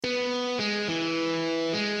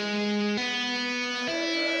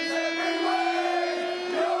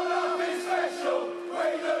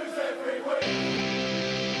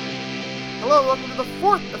welcome to the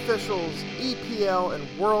fourth Officials EPL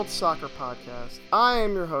and World Soccer Podcast. I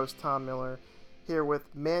am your host, Tom Miller, here with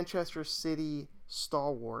Manchester City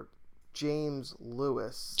stalwart James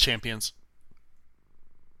Lewis. Champions.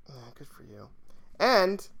 Good for you.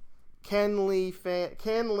 And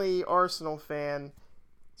Kenley Arsenal fan,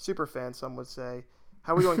 super fan, some would say.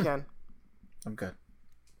 How are we doing, Ken? I'm good.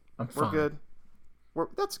 I'm fine. We're good.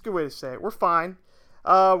 That's a good way to say it. We're fine.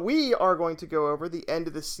 We are going to go over the end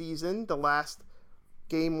of the season, the last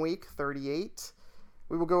game week, 38.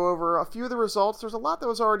 We will go over a few of the results. There's a lot that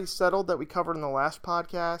was already settled that we covered in the last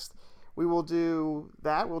podcast. We will do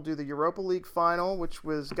that. We'll do the Europa League final, which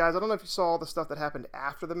was, guys, I don't know if you saw all the stuff that happened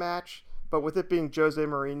after the match, but with it being Jose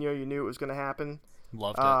Mourinho, you knew it was going to happen.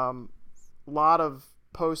 Loved it. A lot of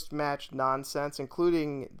post-match nonsense,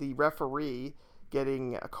 including the referee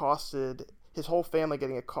getting accosted, his whole family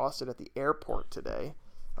getting accosted at the airport today.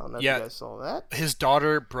 I don't know if you guys saw that. His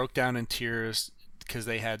daughter broke down in tears because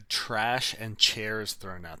they had trash and chairs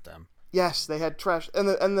thrown at them. Yes, they had trash.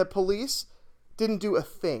 And the police didn't do a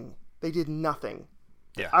thing. They did nothing.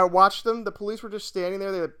 Yeah. I watched them. The police were just standing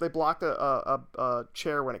there. They blocked a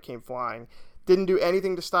chair when it came flying. Didn't do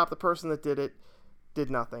anything to stop the person that did it. Did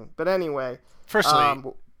nothing. But anyway. Firstly,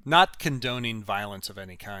 not condoning violence of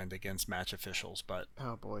any kind against match officials, but...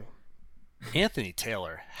 Oh, boy. Anthony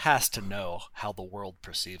Taylor has to know how the world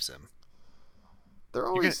perceives him. There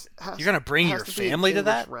always you're going to bring your family to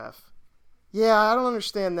that? Ref. Yeah, I don't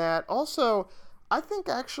understand that. Also, I think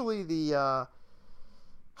actually the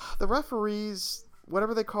referees,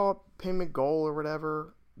 whatever they call it, payment goal or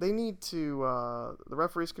whatever, they need to, the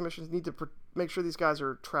referees commissions need to make sure these guys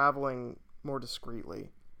are traveling more discreetly.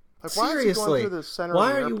 Like, seriously,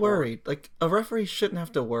 why are you airport? worried? Like, a referee shouldn't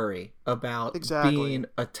have to worry about being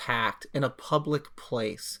attacked in a public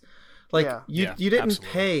place. Like, you didn't absolutely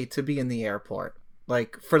pay to be in the airport.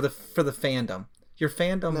 Like, for the fandom. Your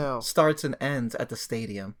fandom starts and ends at the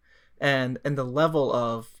stadium. And the level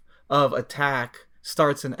of attack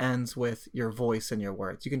starts and ends with your voice and your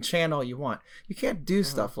words. You can chant all you want. You can't do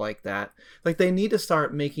stuff like that. Like, they need to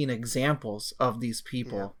start making examples of these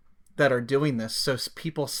people that are doing this so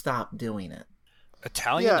people stop doing it.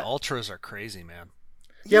 Italian ultras are crazy, man.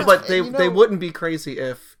 Yeah, but they wouldn't be crazy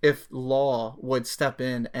if law would step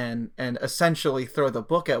in and essentially throw the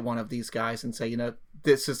book at one of these guys and say,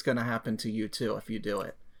 this is going to happen to you too if you do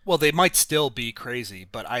it. Well, they might still be crazy,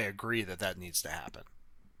 but I agree that needs to happen.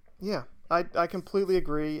 Yeah, I completely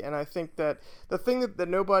agree, and I think that the thing that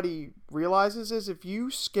nobody realizes is if you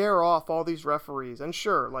scare off all these referees, and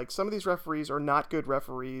sure, like some of these referees are not good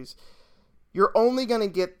referees, you're only going to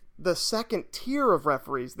get the second tier of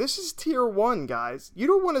referees. This is tier 1, guys. You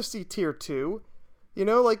don't want to see tier 2. You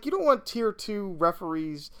don't want tier 2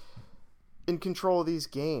 referees in control of these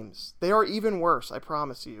games. They are even worse, I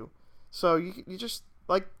promise you. So you just,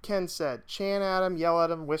 like Ken said, chant at them, yell at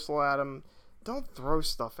them, whistle at them. Don't throw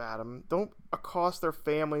stuff at them. Don't accost their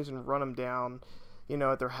families and run them down,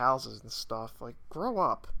 at their houses and stuff. Like, grow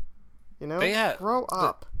up. Grow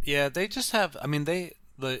up. They just have. I mean,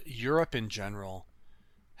 the Europe in general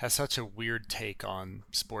has such a weird take on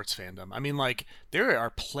sports fandom. I mean, like, there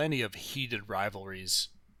are plenty of heated rivalries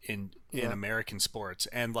in American sports,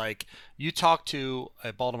 and like, you talk to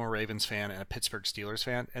a Baltimore Ravens fan and a Pittsburgh Steelers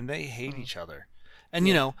fan, and they hate each other. And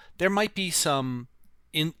there might be some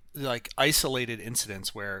isolated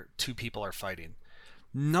incidents where two people are fighting.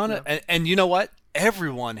 And you know what?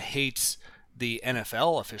 Everyone hates the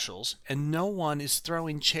NFL officials, and no one is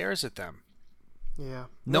throwing chairs at them. Yeah.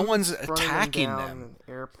 No one's attacking them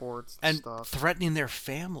in airports and stuff. Threatening their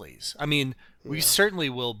families. I mean, we certainly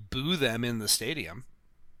will boo them in the stadium.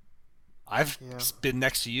 I've been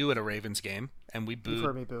next to you at a Ravens game, and we booed. You've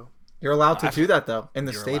heard me boo. You're allowed to do that, though, in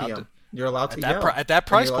the stadium. You're allowed to yell. At that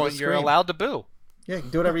price point, you're allowed to boo. Yeah, you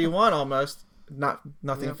can do whatever you want almost.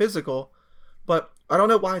 Nothing physical. But I don't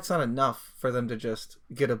know why it's not enough for them to just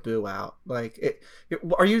get a boo out. Like,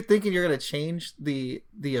 are you thinking you're going to change the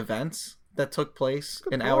events that took place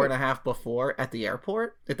an hour and a half before at the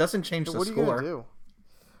airport? It doesn't change the score. What are you going to do?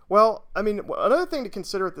 Well, I mean, another thing to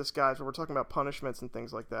consider with this, guys, when we're talking about punishments and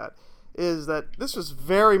things like that, is that this was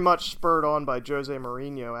very much spurred on by Jose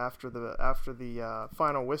Mourinho after the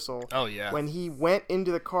final whistle. Oh, yeah. When he went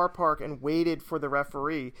into the car park and waited for the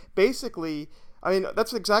referee. Basically, I mean,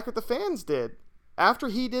 that's exactly what the fans did. After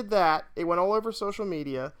he did that, it went all over social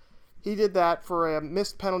media. He did that for a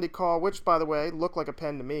missed penalty call, which, by the way, looked like a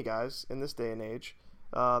pen to me, guys, in this day and age.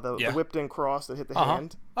 The whipped-in cross that hit the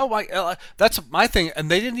hand. Oh, my! That's my thing.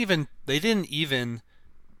 And they didn't even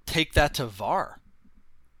take that to VAR.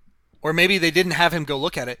 Or maybe they didn't have him go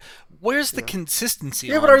look at it. Where's the consistency?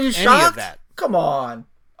 Yeah, but are you shocked? Of that? Come on,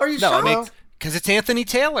 are you shocked? I mean, Because it's Anthony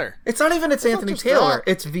Taylor. It's not even Anthony Taylor.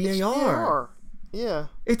 It's VAR. It's VAR. Yeah.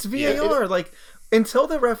 It's VAR. Like, until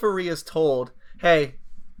the referee is told, hey,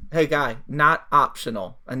 guy, not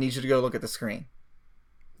optional. I need you to go look at the screen.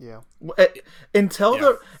 Yeah.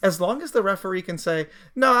 As long as the referee can say,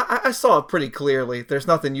 no, I saw it pretty clearly. There's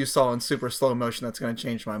nothing you saw in super slow motion that's going to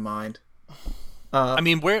change my mind. I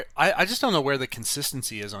mean, I just don't know where the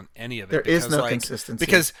consistency is on any of it. There is no consistency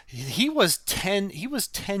because he was 10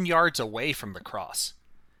 yards away from the cross,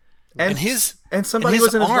 and his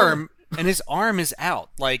arm is out.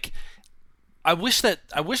 Like, I wish that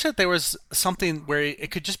there was something where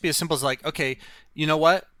it could just be as simple as like, okay, you know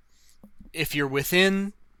what? If you're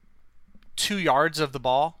within 2 yards of the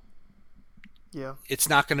ball, yeah, it's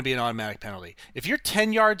not going to be an automatic penalty. If you're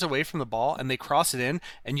 10 yards away from the ball and they cross it in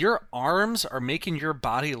and your arms are making your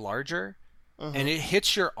body larger and it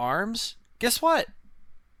hits your arms, guess what?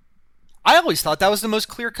 I always thought that was the most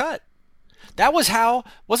clear cut. That was how,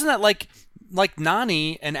 wasn't that like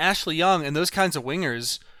Nani and Ashley Young and those kinds of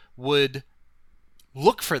wingers would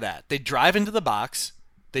look for that. They'd drive into the box,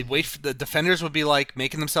 they'd wait for the defenders would be like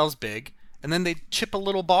making themselves big, and then they'd chip a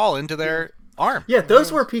little ball into their arm. Yeah,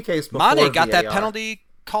 those were PKs before Mane got VAR. that penalty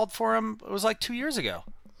called for him. It was like 2 years ago.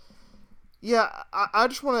 Yeah, I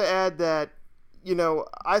just want to add that,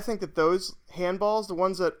 I think that those handballs, the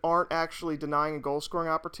ones that aren't actually denying a goal-scoring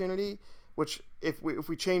opportunity, which if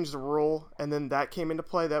we change the rule and then that came into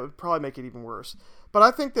play, that would probably make it even worse. But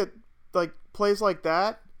I think that like plays like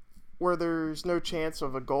that, where there's no chance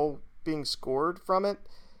of a goal being scored from it,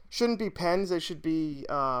 shouldn't be pens. They should be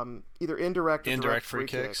either indirect or direct free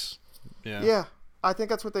kicks. Yeah, I think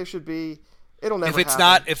that's what they should be. It'll never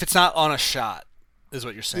happen. If it's not on a shot, is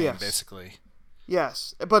what you're saying, basically.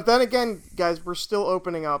 Yes, but then again, guys, we're still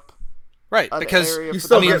opening up. Right, because you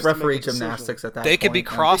still get referee gymnastics at that they point. Could be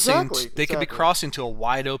crossing. Exactly. They could be crossing to a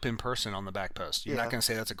wide open person on the back post. You're not going to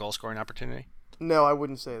say that's a goal scoring opportunity? No, I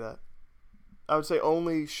wouldn't say that. I would say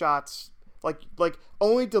only shots, like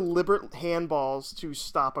only deliberate handballs to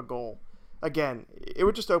stop a goal. Again, it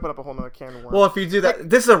would just open up a whole nother can of worms. Well, if you do that,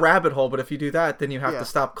 this is a rabbit hole, but if you do that, then you have to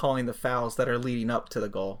stop calling the fouls that are leading up to the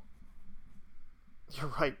goal.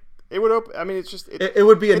 You're right. It would open. I mean, it's just it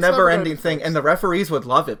would be a never-ending thing, and the referees would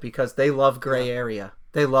love it because they love gray area.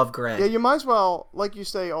 They love gray. Yeah, you might as well, like you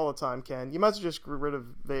say all the time, Ken. You might as well just get rid of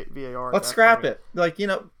VAR. Let's scrap it. Like,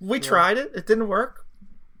 we tried it. It didn't work.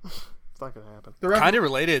 It's not gonna happen. Kind of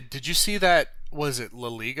related. Did you see that? Was it La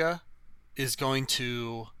Liga is going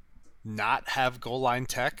to not have goal line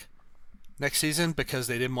tech next season because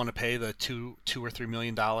they didn't want to pay the $2 or $3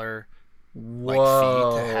 million fee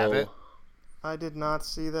to have it? I did not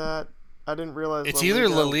see that. I didn't realize it's either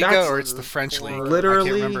La Liga or it's the French league. Literally, I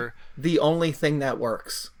can't remember. The only thing that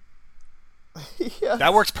works. Yes.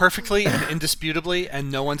 That works perfectly and indisputably,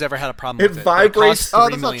 and no one's ever had a problem with it. Vibrates. It costs $3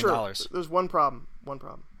 that's million. not true. There's one problem.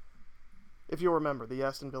 If you'll remember the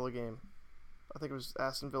Aston Villa game, I think it was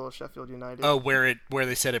Aston Villa Sheffield United. Oh, where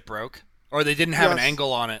they said it broke, or they didn't have an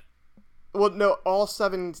angle on it. Well, no, all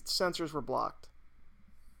 7 sensors were blocked,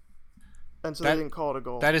 and so they didn't call it a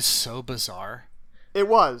goal. That is so bizarre. It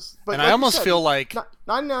was, but and I almost feel like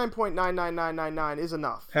 99.99999 is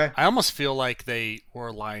enough. Hey. I almost feel like they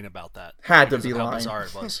were lying about that. Had to be how lying. Bizarre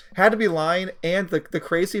it was. Had to be lying, and the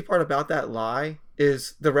crazy part about that lie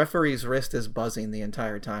is the referee's wrist is buzzing the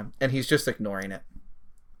entire time, and he's just ignoring it.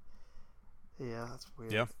 Yeah, that's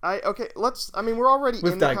weird. Yeah. We're already in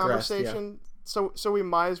the digressed, conversation, so we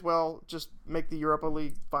might as well just make the Europa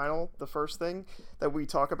League final the first thing that we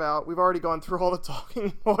talk about. We've already gone through all the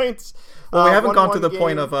talking points. Well, we haven't gone to the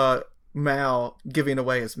point of Mal giving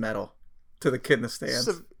away his medal to the kid in the stands.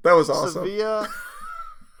 That was awesome.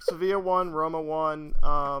 Sevilla won, Roma won,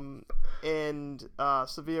 and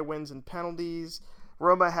Sevilla wins in penalties.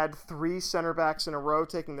 Roma had 3 center backs in a row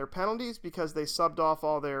taking their penalties because they subbed off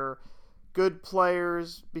all their good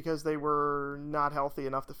players because they were not healthy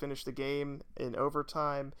enough to finish the game in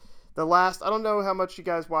overtime. I don't know how much you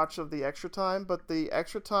guys watched of the extra time, but the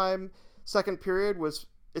extra time second period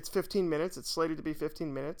it's 15 minutes. It's slated to be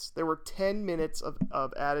 15 minutes. There were 10 minutes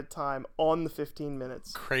of added time on the 15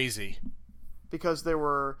 minutes. Crazy. Because there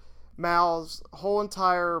were Mal's whole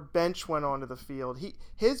entire bench went onto the field.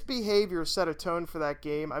 His behavior set a tone for that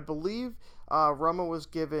game. I believe Roma was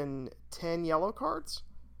given 10 yellow cards.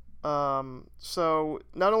 So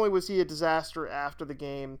not only was he a disaster after the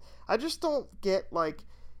game, I just don't get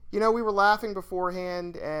we were laughing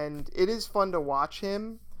beforehand and it is fun to watch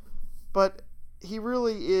him, but he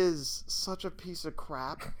really is such a piece of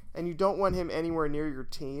crap and you don't want him anywhere near your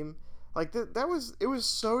team. Like it was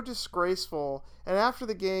so disgraceful. And after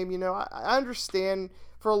the game, I understand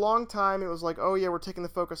for a long time it was like, oh yeah, we're taking the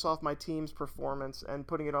focus off my team's performance and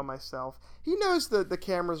putting it on myself. He knows that the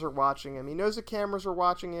cameras are watching him. He knows the cameras are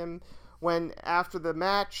watching him when after the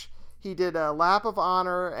match he did a lap of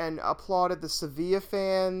honor and applauded the Sevilla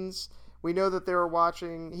fans. We know that they were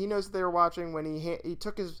watching. He knows that they were watching when he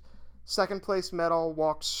took his second place medal,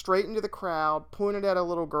 walked straight into the crowd, pointed at a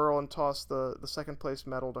little girl, and tossed the second place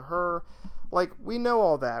medal to her. Like, we know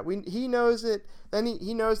all that. He knows it. Then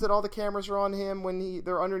he knows that all the cameras are on him when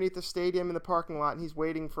they're underneath the stadium in the parking lot, and he's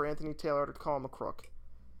waiting for Anthony Taylor to call him a crook.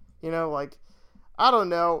 I don't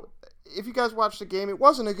know. If you guys watched the game, it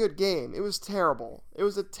wasn't a good game. It was terrible. It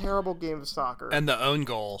was a terrible game of soccer. And the own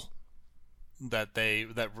goal that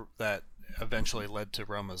eventually led to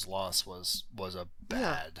Roma's loss was a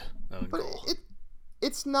bad own goal.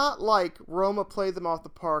 It's not like Roma played them off the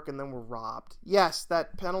park and then were robbed. Yes,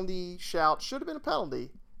 that penalty shout should have been a penalty,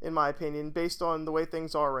 in my opinion, based on the way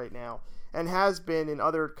things are right now, and has been in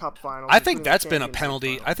other cup finals. I think that's been a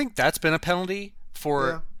penalty. I think that's been a penalty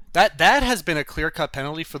for that has been a clear-cut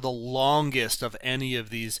penalty for the longest of any of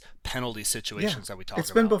these penalty situations that we talk about.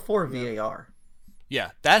 It's been before VAR.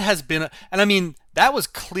 Yeah, that has been and I mean, that was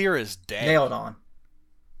clear as day. Nailed on.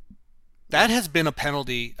 That has been a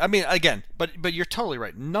penalty. I mean, again, but you're totally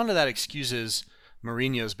right. None of that excuses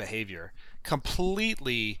Mourinho's behavior.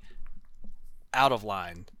 Completely out of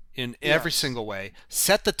line in every single way.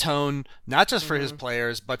 Set the tone, not just for his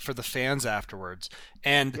players, but for the fans afterwards.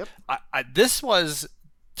 And this was,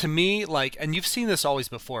 to me, like, and you've seen this always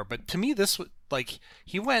before, but to me, this was, like,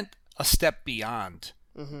 he went a step beyond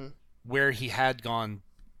where he had gone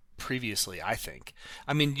previously, I think.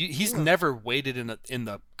 I mean, he's never waited in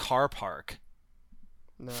the car park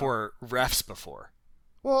for refs before.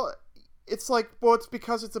 Well, it's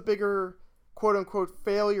because it's a bigger quote-unquote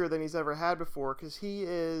failure than he's ever had before, because he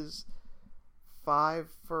is 5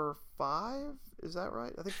 for 5? Is that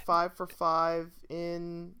right? I think 5 for 5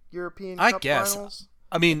 in European Cup finals.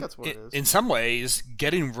 I mean, that's what it is. In some ways,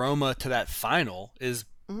 getting Roma to that final is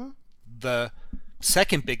the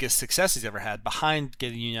second biggest success he's ever had, behind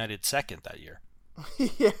getting United second that year.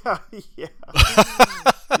 yeah.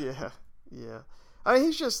 I mean,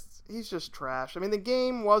 he's just trash. I mean, the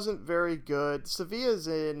game wasn't very good. Sevilla's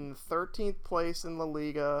in 13th place in La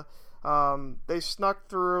Liga. They snuck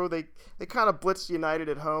through. They kind of blitzed United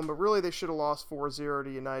at home, but really they should have lost 4-0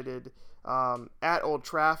 to United at Old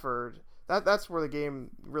Trafford. That's where the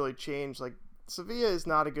game really changed. Like, Sevilla is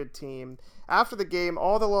not a good team. After the game,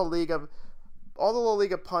 all the La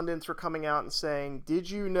Liga pundits were coming out and saying, "Did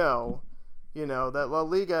you know that La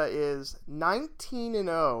Liga is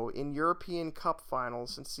 19-0 in European Cup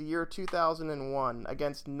finals since the year 2001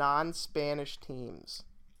 against non-Spanish teams."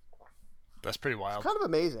 That's pretty wild. It's kind of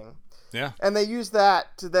amazing. Yeah. And they use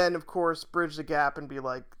that to then, of course, bridge the gap and be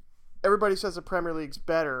like, everybody says the Premier League's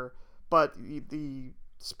better, but the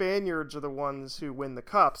Spaniards are the ones who win the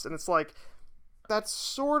cups. And it's like, that's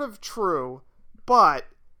sort of true, but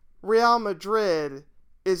Real Madrid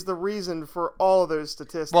is the reason for all of those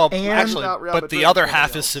statistics. Well, actually, but the other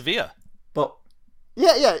half is Sevilla. But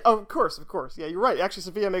yeah, of course. Yeah, you're right. Actually,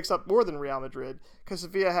 Sevilla makes up more than Real Madrid, because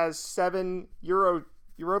Sevilla has 7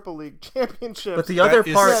 Europa League championships. But the other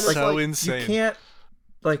part, so insane. You can't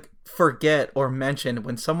forget or mention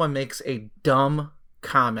when someone makes a dumb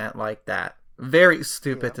comment like that. Very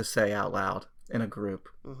stupid to say out loud in a group.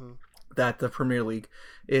 That the Premier League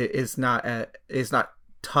is not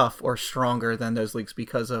tough or stronger than those leagues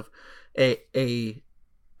because of a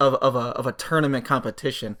tournament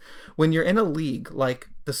competition. When you're in a league like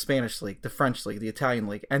the Spanish league, the French league, the Italian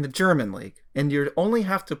league, and the German league, and you only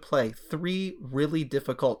have to play 3 really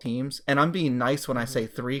difficult teams, and I'm being nice when I say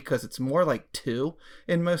 3 because it's more like 2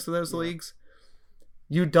 in most of those leagues,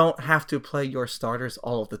 you don't have to play your starters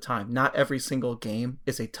all of the time. Not every single game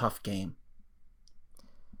is a tough game.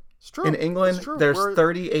 It's true. In England, there's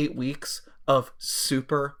 38 weeks of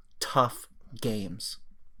super tough games.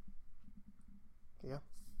 Yeah.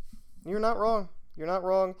 You're not wrong.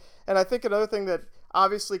 And I think another thing that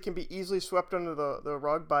obviously can be easily swept under the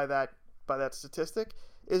rug by that statistic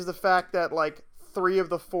is the fact that 3 of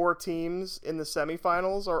the 4 teams in the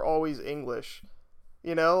semifinals are always English.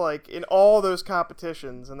 In all those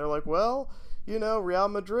competitions. And they're like, well, Real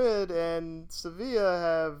Madrid and Sevilla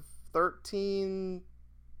have 13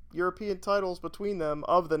 European titles between them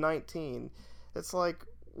of the 19. It's like,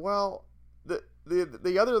 well,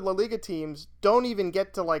 the other La Liga teams don't even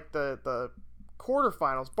get to the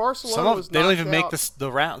quarterfinals. Barcelona they don't even make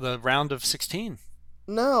the round of 16.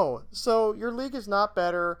 No, so your league is not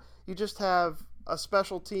better. You just have a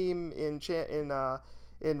special team in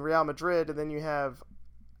in Real Madrid, and then you have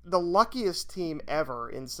the luckiest team ever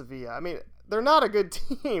in Sevilla. I mean, they're not a good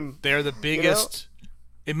team. They're the biggest. You know?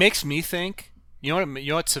 It makes me think. You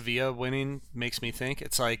know what Sevilla winning makes me think?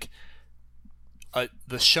 It's like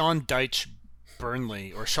the Sean Dyche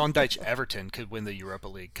Burnley or Sean Dyche Everton could win the Europa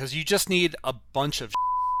League because you just need a bunch of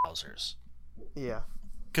housers. Yeah.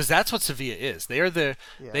 Because that's what Sevilla is. They are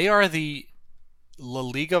the La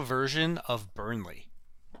Liga version of Burnley.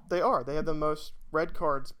 They are. They had the most red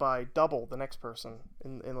cards by double the next person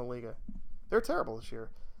in La Liga. They're terrible this year.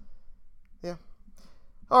 Yeah.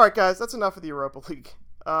 All right, guys. That's enough of the Europa League.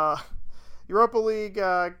 Europa League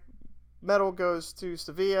medal goes to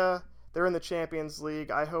Sevilla. They're in the Champions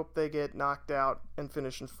League. I hope they get knocked out and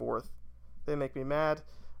finish in fourth. They make me mad.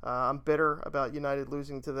 I'm bitter about United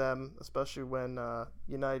losing to them, especially when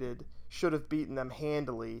United should have beaten them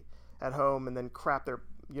handily at home and then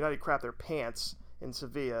United crapped their pants in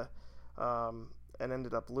Sevilla and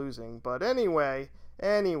ended up losing. But anyway,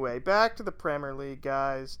 back to the Premier League,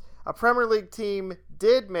 guys. A Premier League team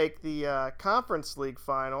did make the Conference League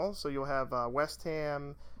final, so you'll have West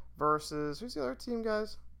Ham versus... Who's the other team,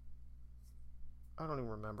 guys? I don't even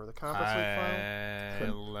remember. The Conference League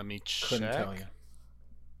final? Let me check. Couldn't tell you.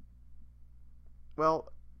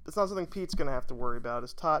 Well, it's not something Pete's going to have to worry about.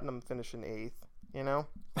 Is Tottenham finishing 8th, you know?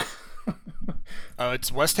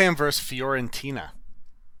 It's West Ham versus Fiorentina.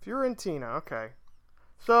 Fiorentina, okay.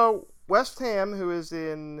 So, West Ham, who is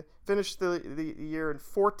finished the year in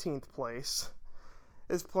 14th place,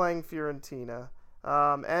 is playing Fiorentina,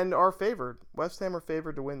 and are favored. West Ham are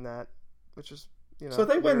favored to win that, which is, you know. So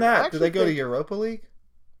they win that. Do they go to Europa League?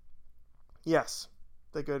 Yes,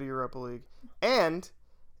 they go to Europa League. And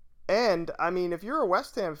I mean, if you're a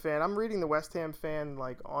West Ham fan, I'm reading the West Ham fan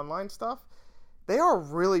online stuff. They are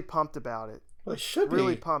really pumped about it. Well, they should be.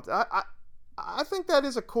 Really pumped. I think that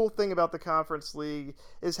is a cool thing about the Conference League,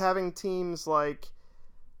 is having teams like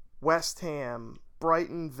West Ham,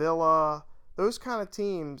 Brighton, Villa, those kind of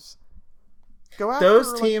teams go after.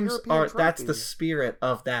 Those teams European trophy. That's the spirit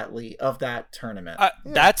of that league, of that tournament.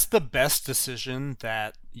 That's the best decision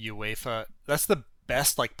that UEFA. That's the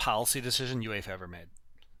best policy decision UEFA ever made.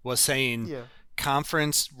 Was saying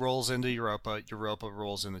conference rolls into Europa, Europa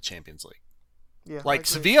rolls in the Champions League. Yeah,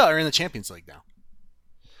 Sevilla are in the Champions League now.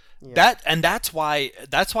 Yeah. That's why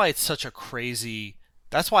it's such a crazy.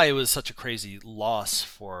 That's why it was such a crazy loss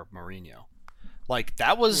for Mourinho.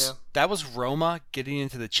 That was Roma getting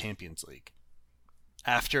into the Champions League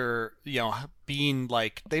after being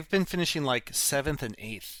they've been finishing 7th and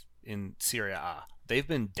 8th in Serie A. They've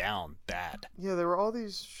been down bad. Yeah, there were all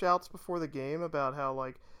these shouts before the game about how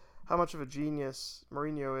much of a genius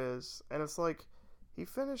Mourinho is, and it's he's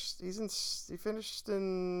going to finish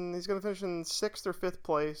in 6th or 5th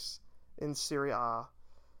place in Serie A,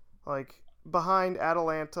 behind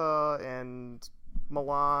Atalanta and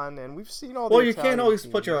Milan, and we've seen all the Well, you Italian can't always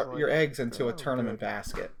teams, put your eggs into a tournament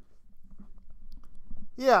basket.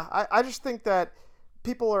 Yeah, I just think that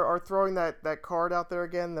people are throwing that card out there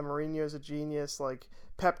again. The Mourinho's a genius.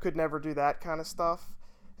 Pep could never do that kind of stuff.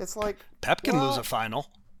 It's Pep can lose a final.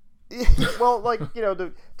 Well,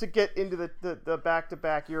 to get into the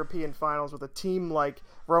back-to-back European finals with a team like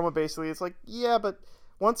Roma, basically, it's yeah, but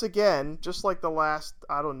once again, just like the last,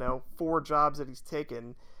 4 jobs that he's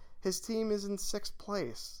taken, his team is in 6th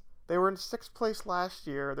place. They were in 6th place last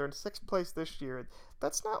year. They're in 6th place this year.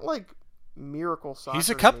 That's not miracle soccer. He's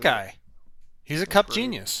a cup guy. He's a cup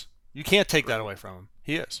genius. You can't take that away from him.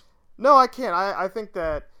 He is. No, I can't. I think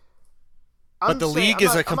that... But the league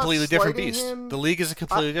is a completely different beast. The league is a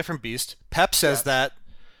completely different beast. Pep says that.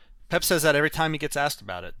 Pep says that every time he gets asked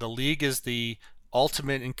about it. The league is the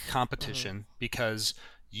ultimate in competition because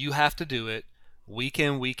you have to do it week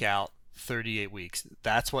in, week out, 38 weeks.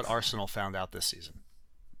 That's what Arsenal found out this season.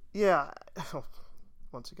 Yeah.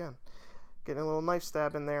 Once again, getting a little knife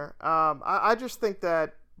stab in there. I just think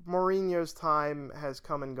that Mourinho's time has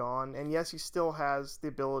come and gone. And yes, he still has the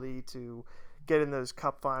ability to get in those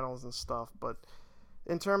cup finals and stuff, but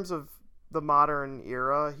in terms of the modern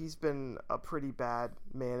era, he's been a pretty bad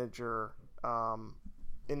manager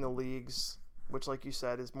in the leagues, which, like you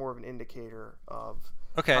said, is more of an indicator of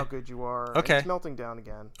how good you are. Okay. And it's melting down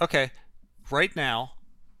again. Okay. Right now,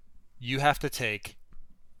 you have to keep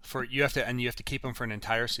him for an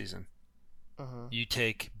entire season. You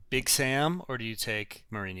take Big Sam, or do you take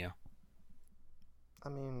Mourinho? I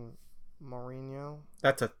mean, Mourinho.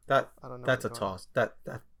 That's a toss.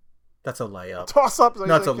 That's a layup. Toss up.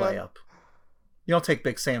 No, it's a layup. You don't take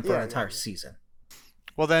Big Sam for an entire season.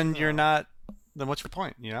 Well, then you're not. Then what's your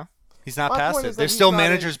point? He's not past it. There's still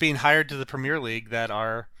managers being hired to the Premier League that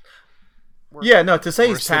are Yeah, no. To say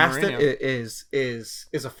he's worse than past Mourinho. it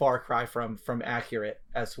is a far cry from accurate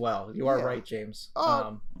as well. You are right, James.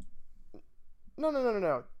 No.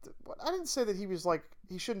 I didn't say that he was like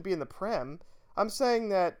he shouldn't be in the Prem. I'm saying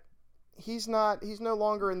that he's no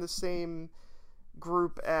longer in the same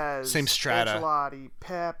group as same strata. Ancelotti,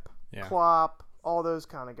 Pep, Klopp, all those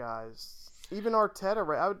kind of guys. Even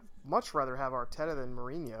Arteta, I would much rather have Arteta than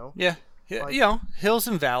Mourinho. Yeah, Like, you know, hills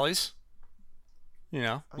and valleys. You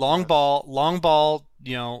know, long ball.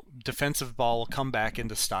 You know, defensive ball will come back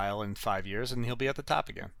into style in 5 years, and he'll be at the top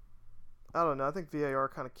again. I don't know. I think VAR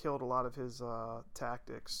kind of killed a lot of his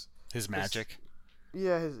tactics. His magic. He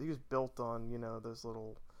was built on those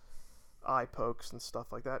little eye pokes and stuff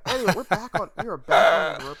like that. Anyway, we are back on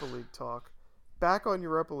Europa League talk. Back on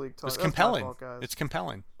Europa League talk. It's compelling. Fault, guys. It's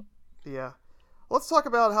compelling. Yeah. Let's talk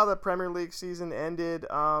about how the Premier League season ended.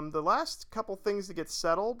 The last couple things to get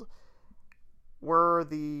settled were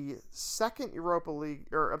the second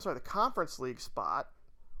the Conference League spot,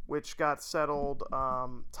 which got settled.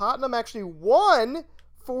 Tottenham actually won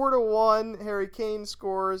 4-1. Harry Kane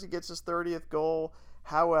scores. He gets his 30th goal.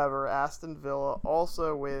 However, Aston Villa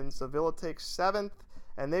also wins. So Villa takes 7th,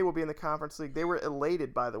 and they will be in the Conference League. They were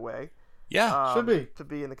elated, by the way. Yeah, should be to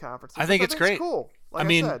be in the Conference League. I think it's great. Cool. Like I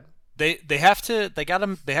mean, said. they have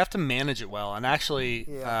to manage it well. And actually,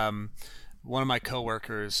 one of my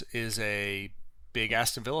coworkers is a big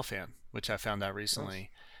Aston Villa fan, which I found out recently,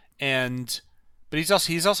 but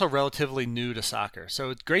he's also relatively new to soccer, so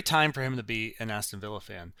it's a great time for him to be an Aston Villa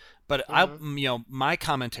fan. But my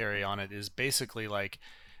commentary on it is basically like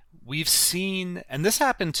we've seen, and this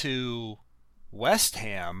happened to West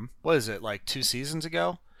Ham. What is it, like 2 seasons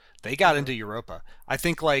ago? They got into Europa. I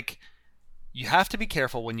think like you have to be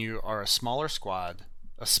careful when you are a smaller squad,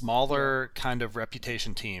 a smaller kind of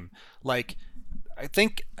reputation team. Like I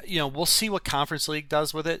think we'll see what Conference League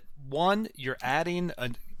does with it. One, you're adding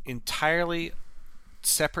an entirely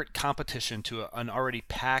separate competition to an already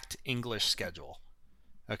packed English schedule.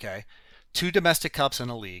 Okay, 2 domestic cups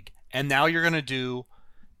and a league, and now you're going to do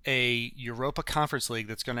a Europa Conference League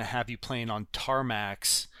that's going to have you playing on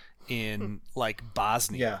tarmacs in like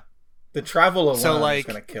Bosnia. Yeah, the travel alone is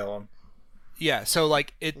going to kill them. Yeah, so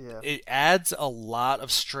like it adds a lot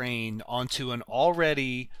of strain onto an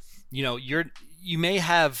already, you may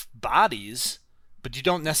have bodies, but you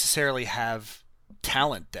don't necessarily have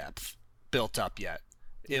talent depth built up yet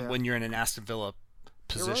when you're in an Aston Villa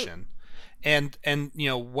position. And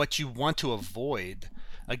what you want to avoid,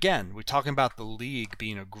 again, we're talking about the league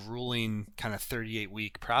being a grueling kind of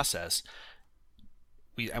 38-week process.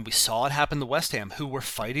 We saw it happen to West Ham, who were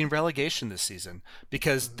fighting relegation this season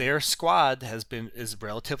because their squad is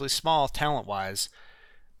relatively small talent-wise.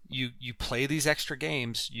 You play these extra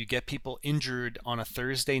games, you get people injured on a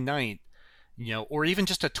Thursday night, or even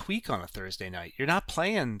just a tweak on a Thursday night. You're not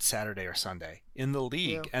playing Saturday or Sunday in the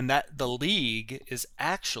league, and that the league is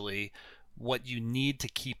actually what you need to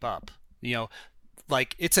keep up.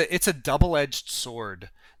 Like it's a double-edged sword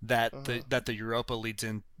that the Europa leads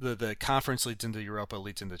in, the conference leads into Europa,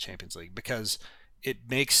 leads into Champions League, because it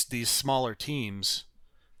makes these smaller teams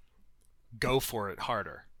go for it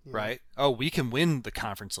harder, right? Oh, we can win the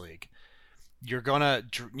Conference League. You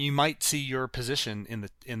might see your position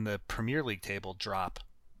in the Premier League table drop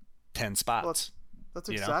 10 spots. Well, that's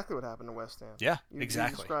exactly what happened to West Ham. Yeah, You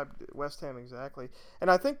exactly. described West Ham exactly. And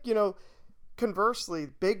I think, conversely,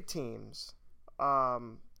 big teams,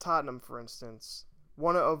 Tottenham, for instance,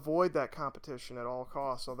 want to avoid that competition at all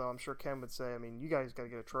costs, although I'm sure Ken would say, I mean, you guys got to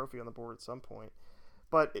get a trophy on the board at some point.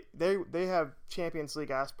 But they have Champions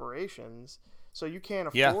League aspirations, so you can't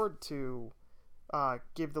afford to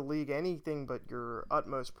give the league anything but your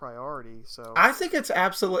utmost priority. So I think it's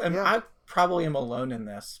absolute, and I probably am alone in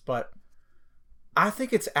this, but I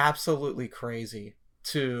think it's absolutely crazy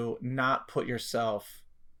to not put yourself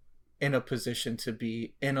in a position to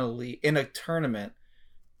be in a league, in a tournament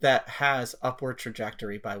that has upward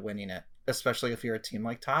trajectory by winning it, especially if you're a team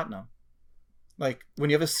like Tottenham. Like when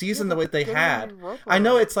you have a season the way they had, I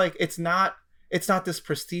know it's like it's not this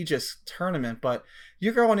prestigious tournament, but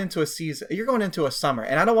you're going into a season, you're going into a summer,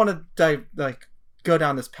 and I don't want to go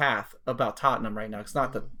down this path about Tottenham right now. It's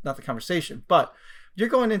not the conversation, but you're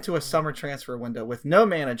going into a summer transfer window with no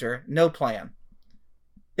manager, no plan.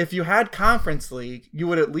 If you had Conference League, you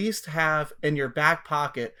would at least have in your back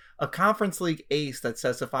pocket a Conference League ace that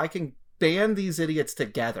says, if I can band these idiots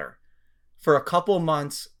together for a couple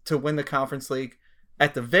months to win the Conference League,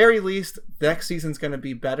 at the very least, next season's going to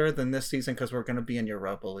be better than this season because we're going to be in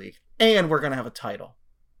Europa League and we're going to have a title.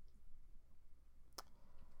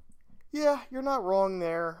 Yeah, you're not wrong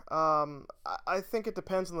there. I think it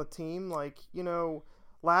depends on the team. Like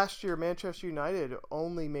last year Manchester United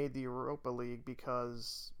only made the Europa League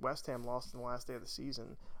because West Ham lost in the last day of the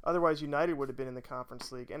season. Otherwise, United would have been in the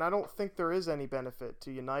Conference League. And I don't think there is any benefit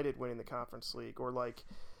to United winning the Conference League, or like,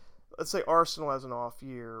 let's say Arsenal has an off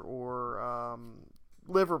year, or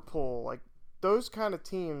Liverpool. Like, those kind of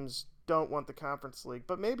teams don't want the Conference League.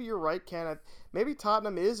 But maybe you're right, Ken. Maybe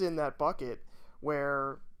Tottenham is in that bucket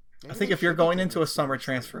where... I think if you're going into a summer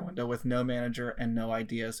transfer window with no manager and no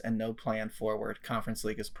ideas and no plan forward, Conference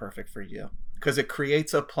League is perfect for you because it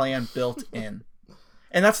creates a plan built in.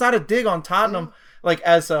 And that's not a dig on Tottenham, like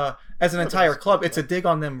as an entire club. It's a dig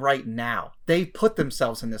on them right now. They put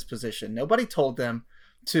themselves in this position. Nobody told them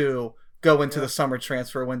to go into the summer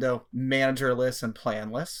transfer window managerless and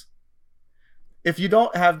planless. If you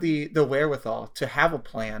don't have the wherewithal to have a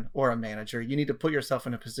plan or a manager, you need to put yourself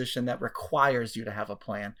in a position that requires you to have a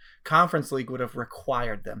plan. Conference League would have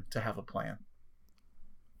required them to have a plan.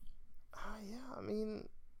 Yeah, I mean,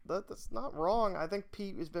 that's not wrong. I think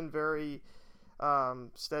Pete has been very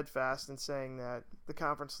steadfast in saying that the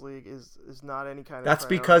Conference League is not any kind of... That's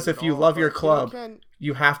because if you love your club,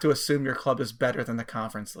 you have to assume your club is better than the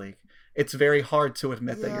Conference League. It's very hard to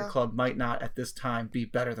admit that your club might not at this time be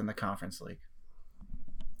better than the Conference League.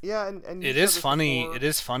 Yeah, and it is funny. It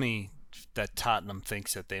is funny that Tottenham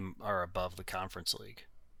thinks that they are above the Conference League.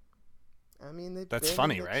 I mean, that's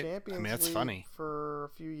funny, right? I mean, that's funny for a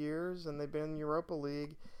few years, and they've been in Europa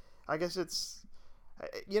League. I guess it's,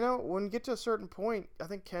 when you get to a certain point, I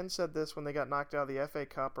think Ken said this when they got knocked out of the FA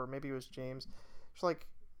Cup, or maybe it was James. It's like,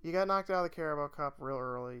 you got knocked out of the Carabao Cup real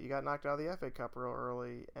early. You got knocked out of the FA Cup real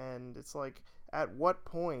early, and it's like, at what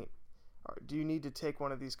point do you need to take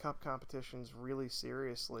one of these cup competitions really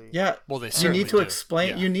seriously? Yeah. Well, you need to explain.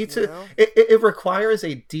 Yeah. You need to. It requires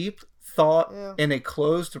a deep thought in a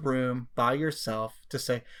closed room by yourself to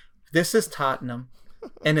say, "This is Tottenham,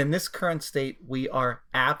 and in this current state, we are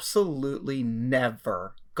absolutely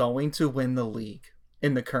never going to win the league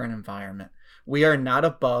in the current environment. We are not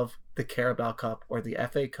above the Carabao Cup or the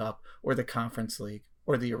FA Cup or the Conference League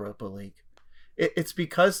or the Europa League." It's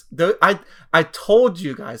because I told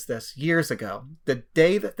you guys this years ago. The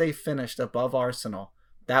day that they finished above Arsenal,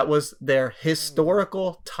 that was their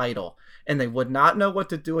historical title. And they would not know what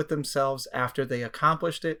to do with themselves after they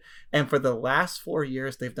accomplished it. And for the last 4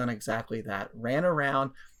 years, they've done exactly that. Ran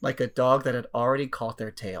around like a dog that had already caught their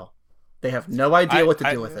tail. They have no idea what to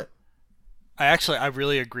do with it. I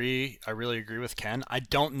really agree. I really agree with Ken. I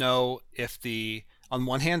don't know if on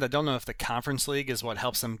one hand, I don't know if the Conference League is what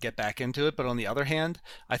helps them get back into it, but on the other hand,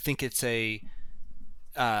 I think it is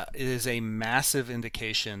a massive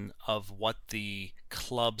indication of what the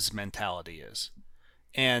club's mentality is.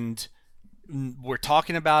 And we're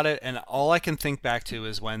talking about it, and all I can think back to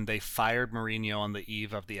is when they fired Mourinho on the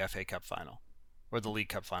eve of the FA Cup final, or the League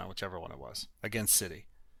Cup final, whichever one it was, against City.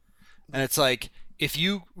 And it's like, if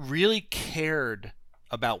you really cared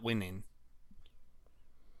about winning,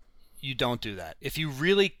 you don't do that. If you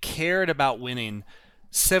really cared about winning,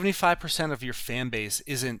 75% of your fan base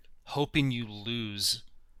isn't hoping you lose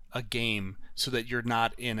a game so that you're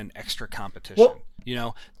not in an extra competition.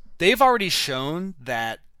 Well, they've already shown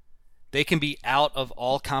that they can be out of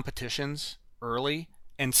all competitions early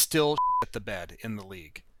and still shit the bed in the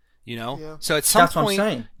league. So at some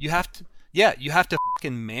point you have to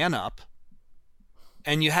fucking man up,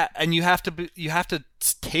 and you have to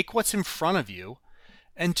take what's in front of you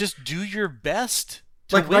and just do your best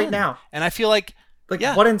to win. Right now. And I feel like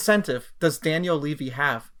what incentive does Daniel Levy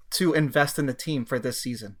have to invest in the team for this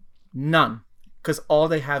season? None. Because all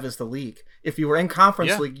they have is the league. If you were in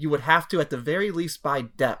Conference League, you would have to, at the very least, buy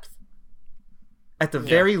depth. At the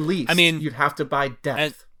very least, you'd have to buy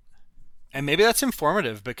depth. And maybe that's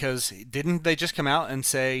informative, because didn't they just come out and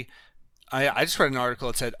say, I just read an article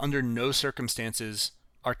that said, under no circumstances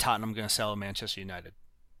are Tottenham going to sell Manchester United.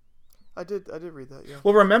 I did read that, yeah.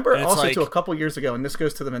 Well, remember also a couple years ago, and this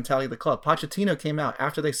goes to the mentality of the club, Pochettino came out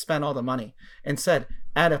after they spent all the money and said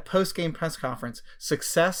at a post-game press conference,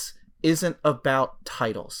 success isn't about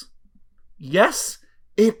titles. Yes,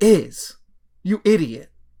 it is. You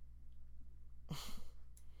idiot.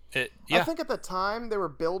 I think at the time they were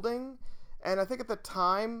building, and I think at the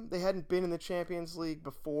time they hadn't been in the Champions League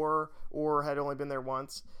before or had only been there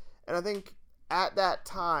once. And I think at that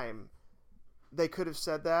time they could have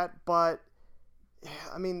said that, but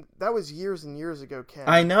I mean, that was years and years ago, Ken.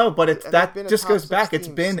 I know, but that just goes back.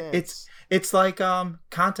 It's like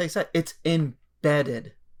Conte said, it's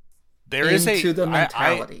embedded into the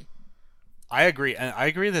mentality. I agree, and I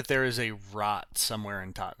agree that there is a rot somewhere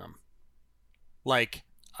in Tottenham. Like,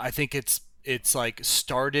 I think it's like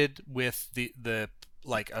started with the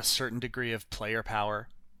like a certain degree of player power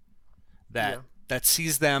that that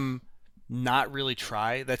sees them not really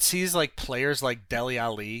try, that sees like players like Dele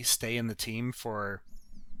Alli stay in the team for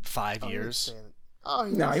 5 years.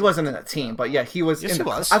 No, he wasn't in a team, but yeah, he was. Yes, he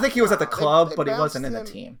was. I think he was at the club, they but he wasn't in him.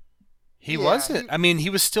 the team. He wasn't. I mean, he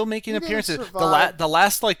was still making appearances. The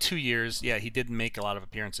last like 2 years, yeah, he didn't make a lot of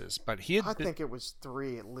appearances, but he had. I think it was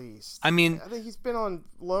 3 at least. I mean, I think he's been on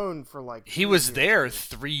loan for like. He was there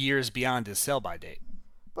 3 years beyond his sell-by date.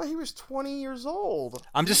 But he was 20 years old.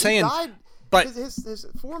 I'm just saying. But his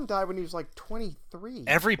form died when he was like 23.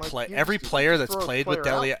 Every player that's played with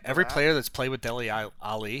Dele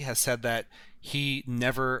Alli has said that he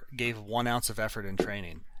never gave 1 ounce of effort in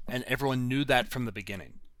training, and everyone knew that from the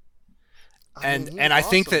beginning. I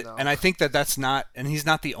think that that's not, and he's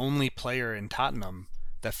not the only player in Tottenham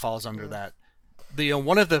that falls under that.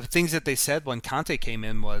 One of the things that they said when Conte came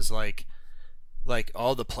in was like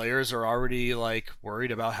all the players are already like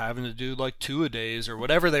worried about having to do like 2-a-days or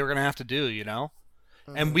whatever they were going to have to do,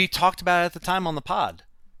 And we talked about it at the time on the pod.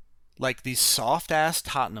 Like these soft ass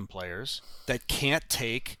Tottenham players that can't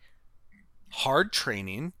take hard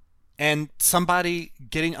training and somebody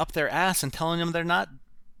getting up their ass and telling them they're not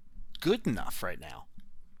good enough right now.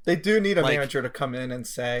 They do need a manager to come in and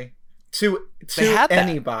say to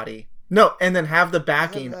anybody. No, and then have the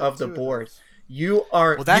backing of the board. You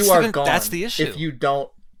are gone. That's the issue. If you don't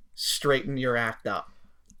straighten your act up.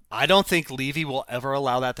 I don't think Levy will ever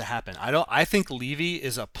allow that to happen. I think Levy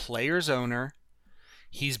is a player's owner.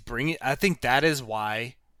 I think that is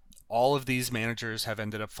why all of these managers have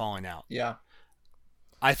ended up falling out. Yeah.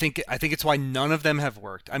 I think it's why none of them have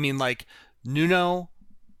worked. I mean, like Nuno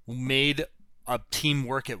made a team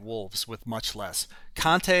work at Wolves with much less.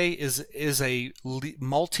 Conte is a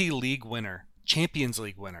multi-league winner, Champions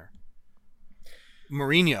League winner.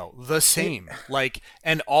 Mourinho, the same.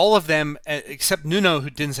 And all of them except Nuno, who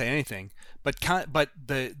didn't say anything. But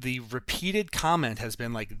the repeated comment has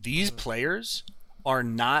been like, these players are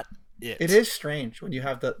not it. It is strange when you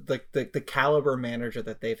have the caliber manager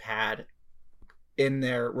that they've had in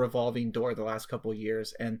their revolving door the last couple of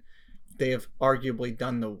years, and they have arguably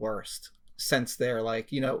done the worst since their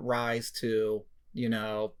rise to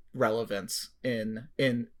relevance in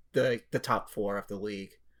the top 4 of the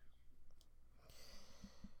league.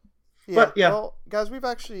 Yeah, but yeah, well, guys,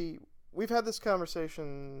 we've had this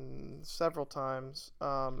conversation several times.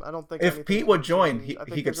 I don't think if Pete would join, he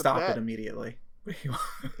could stop it there immediately. is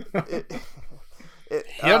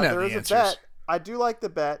a bet. I do like the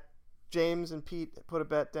bet. James and Pete put a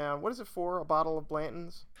bet down. What is it for? A bottle of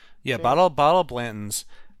Blanton's? Yeah, bottle of Blanton's.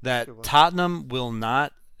 That Tottenham will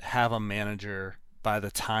not have a manager by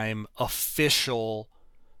the time official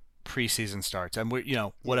preseason starts, and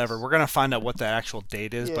whatever. We're gonna find out what the actual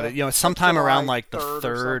date is, but it's sometime around like the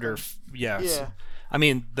 3rd or yes. I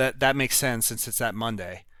mean that makes sense since it's that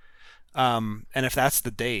Monday. And if that's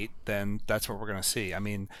the date, then that's what we're gonna see. I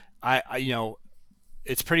mean, I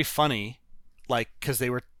it's pretty funny, because they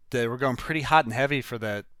were going pretty hot and heavy for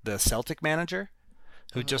the Celtic manager,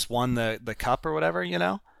 who just won the cup or whatever,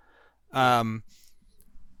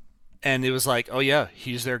 And it was like, oh yeah,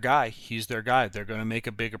 he's their guy. They're going to make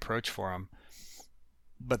a big approach for him.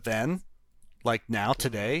 But then,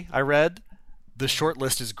 today, I read the short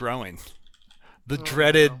list is growing. The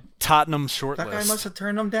dreaded Tottenham short list. That guy must have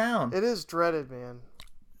turned them down. It is dreaded, man.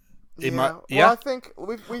 Well, I think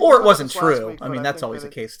or it wasn't true. Week, I mean, that's always the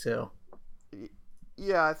case too.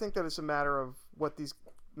 Yeah, I think that it's a matter of what these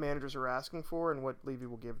managers are asking for and what Levy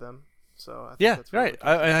will give them. So I think that's right.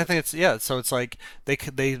 I think it's So it's like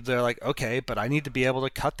they're like, okay, but I need to be able to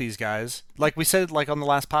cut these guys. Like we said, on the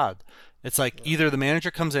last pod, it's like either the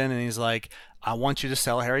manager comes in and he's like, I want you to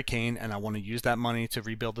sell Harry Kane and I want to use that money to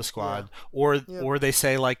rebuild the squad, or they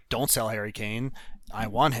say don't sell Harry Kane, I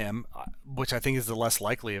want him, which I think is the less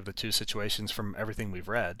likely of the two situations from everything we've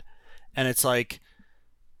read. And it's like,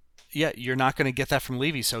 yeah, you're not going to get that from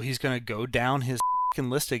Levy, so he's going to go down his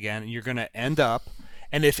list again, and you're going to end up.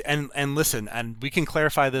 And listen, and we can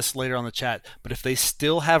clarify this later on the chat, but if they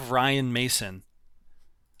still have Ryan Mason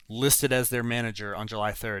listed as their manager on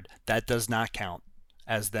July 3rd, that does not count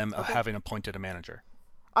as them having appointed a manager.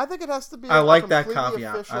 I think it has to be I like that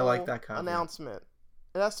caveat. Announcement.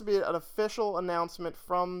 It has to be an official announcement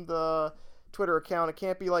from the Twitter account. It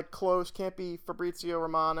can't be close, can't be Fabrizio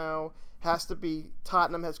Romano. Has to be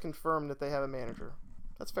Tottenham has confirmed that they have a manager.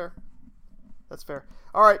 That's fair.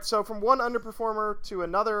 All right, so from one underperformer to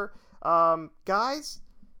another, guys,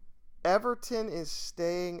 Everton is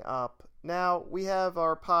staying up. Now, we have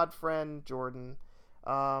our pod friend, Jordan,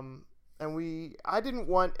 and I didn't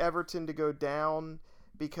want Everton to go down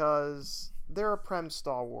because they're a Prem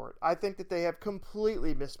stalwart. I think that they have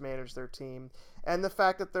completely mismanaged their team, and the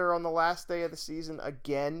fact that they're on the last day of the season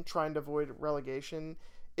again trying to avoid relegation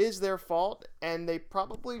is their fault, and they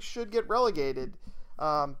probably should get relegated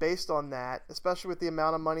based on that, especially with the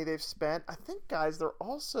amount of money they've spent. I think, guys, they're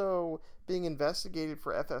also being investigated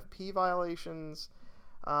for FFP violations.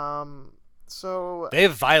 So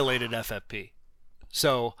they've violated FFP.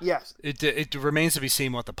 So yes, it remains to be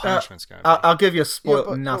seen what the punishment's going to be. I'll give you a spoil.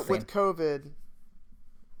 But nothing.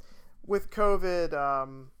 With COVID,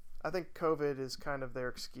 I think COVID is kind of their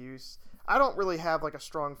excuse. I don't really have like a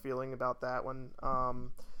strong feeling about that one,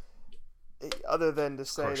 other than to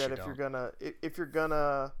say that if you're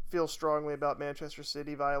gonna feel strongly about Manchester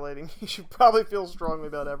City violating, you should probably feel strongly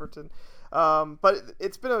about Everton. But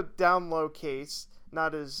it's been a down low case,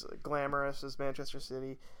 not as glamorous as Manchester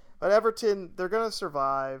City. But Everton, they're going to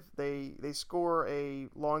survive. They score a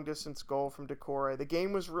long-distance goal from Decore. The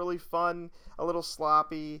game was really fun, a little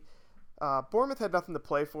sloppy. Bournemouth had nothing to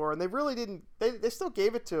play for, and they really didn't. They still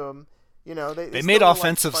gave it to them. You know, they made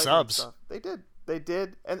offensive subs. They did.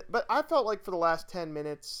 But I felt like for the last 10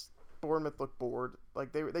 minutes, Bournemouth looked bored.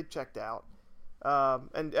 Like they checked out.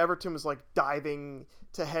 And Everton was like diving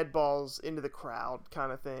to head balls into the crowd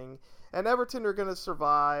kind of thing. And Everton are going to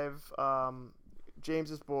survive.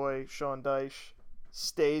 James's boy, Sean Dyche,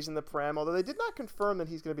 stays in the Prem, although they did not confirm that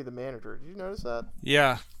he's going to be the manager. Did you notice that?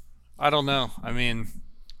 Yeah. I don't know. I mean,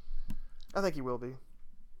 I think he will be.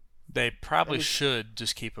 They probably should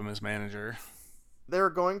just keep him as manager.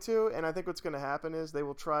 They're going to, and I think what's going to happen is they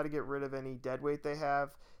will try to get rid of any dead weight they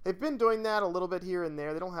have. They've been doing that a little bit here and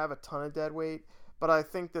there. They don't have a ton of dead weight, but I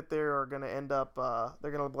think that they are going to end up,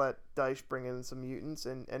 they're going to let Dyche bring in some mutants,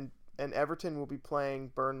 and Everton will be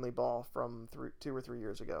playing Burnley ball from 2 or 3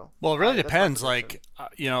 years ago. Well, it really depends. Like,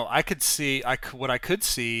 I could see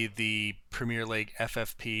the Premier League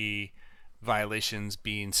FFP violations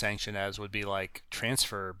being sanctioned as would be like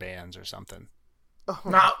transfer bans or something. Oh,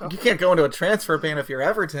 no, you can't go into a transfer ban if you're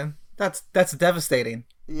Everton. That's devastating.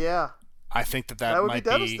 Yeah, I think that would might be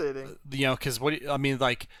devastating. Because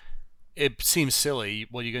it seems silly.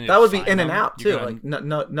 What are you going to do? That would be in and out too. Like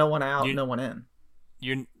no one out, no one in.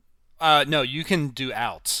 No, you can do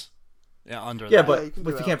outs under that. Yeah, but if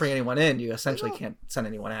you can't bring anyone in, you essentially can't send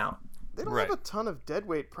anyone out. They don't have a ton of dead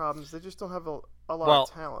weight problems. They just don't have a lot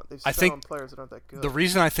of talent. They've spent on players that aren't that good. The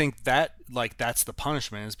reason I think that that's the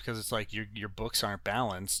punishment is because it's like your books aren't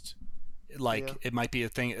balanced. It might be a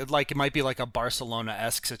thing. It might be like a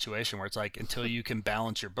Barcelona-esque situation where it's like until you can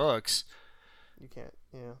balance your books, you can't.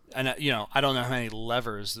 Yeah. And I don't know how many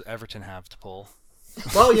levers Everton have to pull.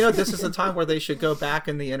 Well, this is the time where they should go back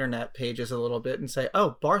in the internet pages a little bit and say,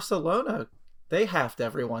 oh, Barcelona, they halved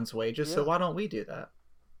everyone's wages, so why don't we do that?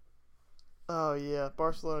 Oh, yeah.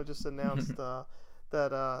 Barcelona just announced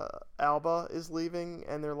that Alba is leaving,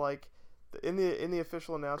 and they're like, in the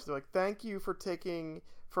official announcement, they're like, thank you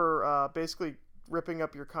for basically ripping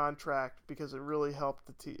up your contract because it really helped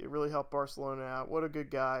it really helped Barcelona out. What a good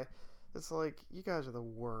guy. It's like, you guys are the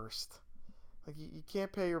worst. Like, you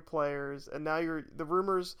can't pay your players, and now the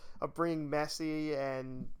rumors of bringing Messi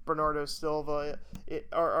and Bernardo Silva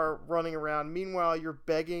are running around. Meanwhile, you're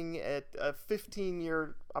begging at a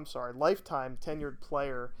lifetime tenured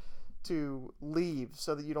player to leave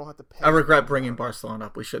so that you don't have to pay. I regret bringing Barcelona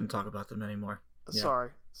up. We shouldn't talk about them anymore. Yeah.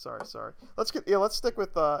 Sorry. Let's stick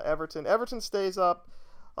with Everton. Everton stays up.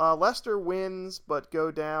 Leicester wins, but go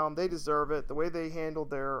down. They deserve it. The way they handled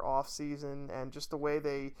their offseason and just the way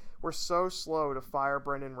they were so slow to fire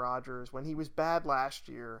Brendan Rodgers when he was bad last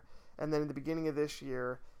year, and then in the beginning of this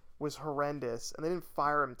year was horrendous, and they didn't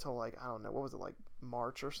fire him until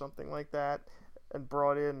March or something like that, and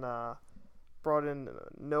brought in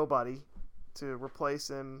nobody to replace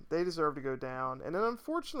him. They deserve to go down. And then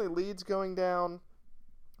unfortunately Leeds going down.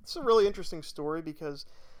 It's a really interesting story because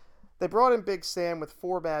they brought in Big Sam with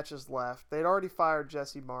 4 matches left. They'd already fired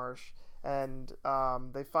Jesse Marsh, and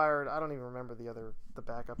they fired, I don't even remember the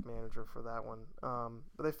backup manager for that one.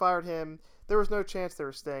 But they fired him. There was no chance they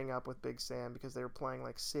were staying up with Big Sam because they were playing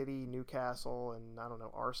like City, Newcastle, and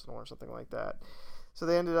Arsenal or something like that. So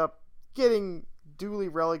they ended up getting duly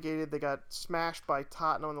relegated. They got smashed by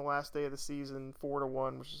Tottenham on the last day of the season,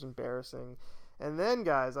 4-1, which is embarrassing. And then,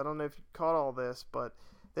 guys, I don't know if you caught all this, but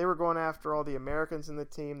they were going after all the Americans in the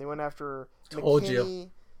team. They went after McKinney,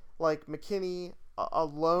 a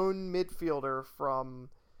lone midfielder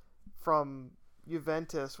from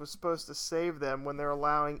Juventus, was supposed to save them when they're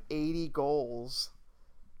allowing 80 goals.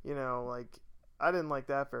 I didn't like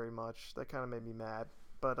that very much. That kind of made me mad.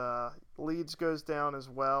 But Leeds goes down as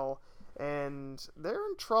well, and they're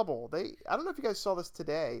in trouble. I don't know if you guys saw this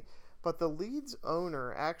today, but the Leeds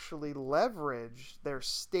owner actually leveraged their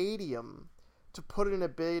stadium to put in a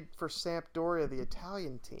bid for Sampdoria, the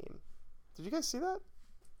Italian team. Did you guys see that?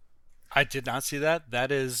 I did not see that.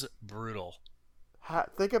 That is brutal.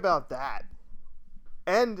 Think about that.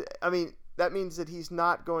 And, I mean, that means that he's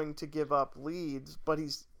not going to give up Leeds, but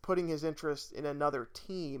he's putting his interest in another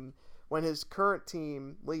team when his current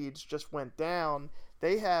team, Leeds, just went down.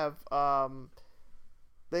 They have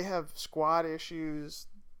squad issues.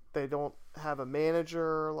 They don't have a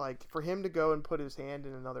manager. Like, for him to go and put his hand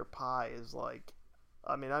in another pie is like,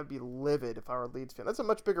 I mean, I'd be livid if I were a Leeds fan. That's a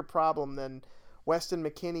much bigger problem than Weston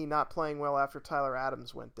McKennie not playing well after Tyler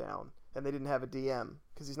Adams went down and they didn't have a DM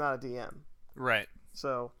because he's not a DM. Right.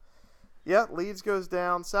 So, yeah, Leeds goes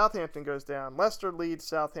down. Southampton goes down. Leicester, Leeds,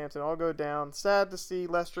 Southampton all go down. Sad to see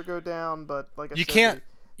Leicester go down, but like I said,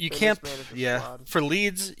 you can't. Yeah, for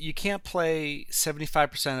Leeds, you can't play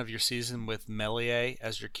 75% of your season with Meslier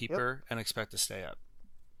as your keeper and expect to stay up.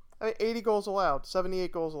 I mean, 80 goals allowed,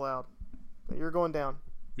 78 goals allowed. You're going down.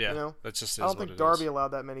 Yeah, you know? that's just. I don't think Derby allowed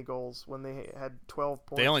that many goals when they had 12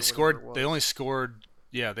 points. They only scored.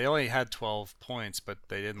 Yeah, they only had 12 points, but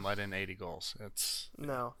they didn't let in 80 goals.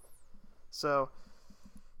 No. So,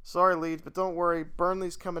 sorry, Leeds, but don't worry.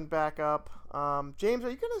 Burnley's coming back up. James, are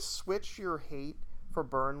you going to switch your hate for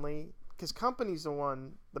Burnley? Because Kompany's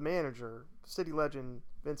the manager, City legend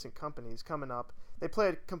Vincent Kompany's coming up. They play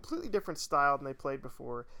a completely different style than they played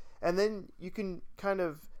before. And then you can kind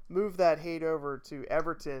of move that hate over to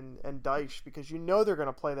Everton and Dyche because you know they're going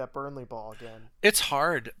to play that Burnley ball again. It's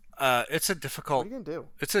hard. It's a difficult. What are you going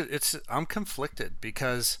to do? I'm conflicted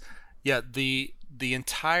because, yeah, the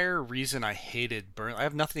entire reason I hated Burnley, I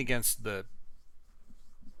have nothing against the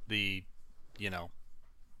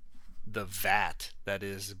vat that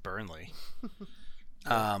is Burnley.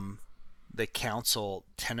 They counsel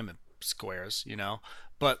tenement squares,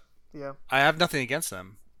 but yeah, I have nothing against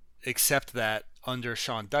them except that under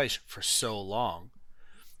Sean Dyche for so long,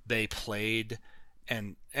 they played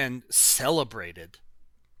and celebrated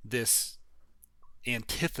this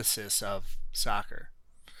antithesis of soccer.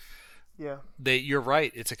 Yeah, you're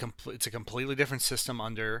right. It's a completely different system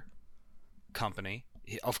under Kompany.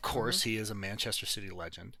 Of course, he is a Manchester City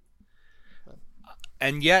legend,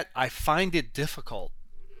 and yet I find it difficult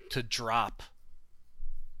to drop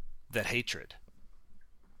that hatred.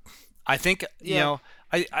 I think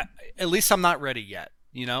I at least I'm not ready yet.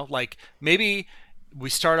 Like maybe we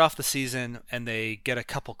start off the season and they get a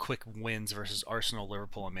couple quick wins versus Arsenal,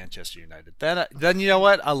 Liverpool, and Manchester United. Then you know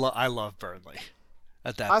what? I love Burnley.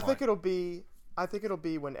 At that point. I think it'll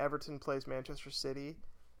be when Everton plays Manchester City,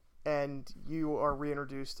 and you are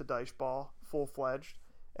reintroduced to Dyche ball full fledged,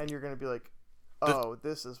 and you're going to be like, "Oh,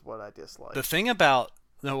 this is what I dislike." The thing about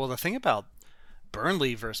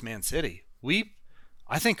Burnley versus Man City,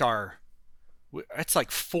 I think it's like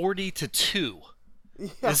 40-2. Yeah.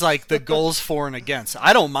 It's like the goals for and against.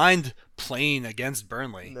 I don't mind playing against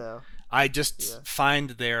Burnley. No. I just find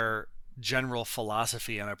their general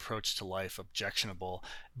philosophy and approach to life objectionable,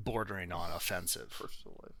 bordering on offensive.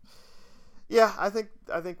 Yeah, I think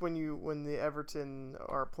when the Everton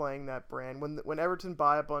are playing that brand, when Everton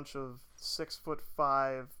buy a bunch of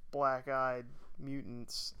 6'5" black-eyed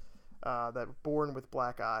mutants that were born with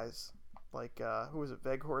black eyes, like who was it?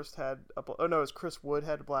 Veghorst had it was Chris Wood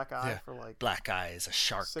had a black eye for like black eyes, a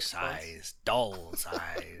shark's eyes, doll's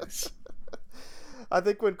eyes. I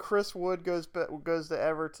think when Chris Wood goes to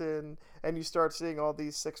Everton and you start seeing all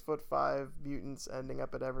these 6'5" mutants ending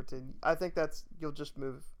up at Everton, I think you'll just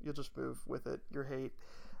move with it. Your hate.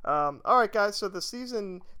 All right, guys. So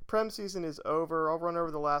the Prem season is over. I'll run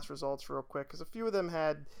over the last results real quick because a few of them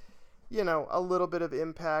had, a little bit of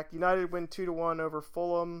impact. United win 2-1 over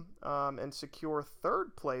Fulham and secure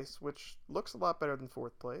third place, which looks a lot better than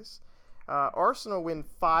fourth place. Arsenal win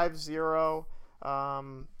 5-0.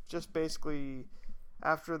 Just basically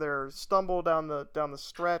after their stumble down the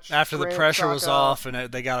stretch. After the pressure was off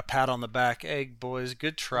and they got a pat on the back. Hey, boys,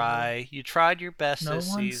 good try. You tried your best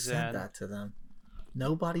this season. No one said that to them.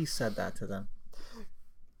 Nobody said that to them.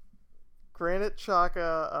 Granit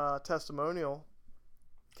Xhaka testimonial.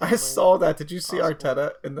 I saw that. Did you see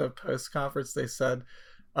Arteta in the post conference? They said,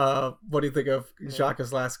 "What do you think of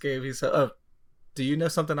Xhaka's last game?" He said, "Oh, do you know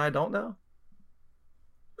something I don't know?"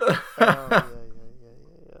 Yeah.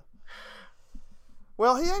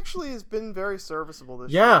 Well, he actually has been very serviceable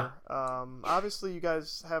this year. Obviously, you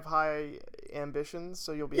guys have high ambitions,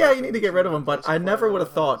 so you'll be. Yeah, you need to get rid of him. But I never would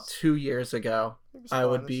have thought 2 years ago I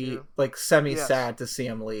would be like semi-sad to see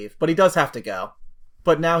him leave. But he does have to go.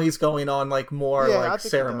 But now he's going on like more like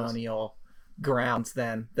ceremonial grounds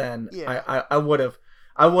than I would have.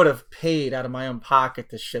 I would have paid out of my own pocket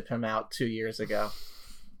to ship him out 2 years ago.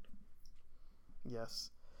 Yes.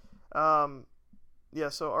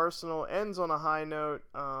 So Arsenal ends on a high note.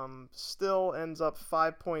 Still ends up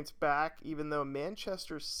 5 points back, even though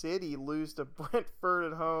Manchester City lose to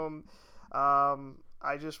Brentford at home.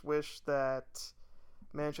 I just wish that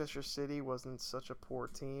Manchester City wasn't such a poor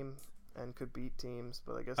team and could beat teams,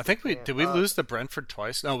 but I guess I think we lose to Brentford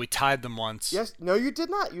twice? No, we tied them once. Yes, no, you did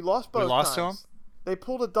not. You lost both. We lost times. To them. They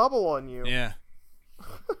pulled a double on you. Yeah.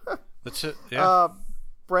 That's it. Yeah.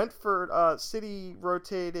 Brentford City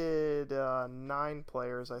rotated 9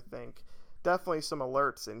 players, I think. Definitely some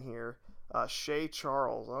alerts in here. Shea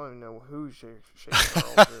Charles. I don't even know who Shea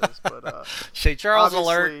Charles is, but Shea Charles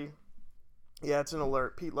alert. Yeah, it's an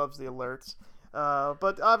alert. Pete loves the alerts.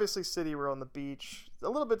 But obviously City were on the beach. A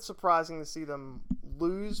little bit surprising to see them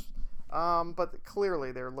lose. But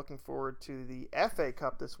clearly they're looking forward to the FA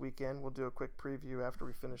Cup this weekend. We'll do a quick preview after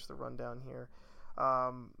we finish the rundown here.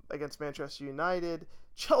 Against Manchester United.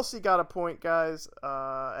 Chelsea got a point, guys,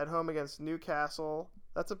 at home against Newcastle.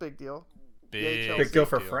 That's a big deal. Big deal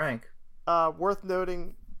for Frank. Worth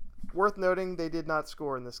noting they did not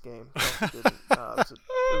score in this game. It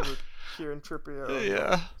was a Kieran Trippier.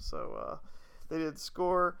 Yeah. So they did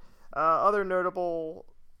score. Other notable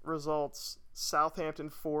results: Southampton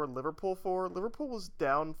 4, Liverpool 4. Liverpool was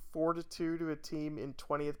down 4-2 to a team in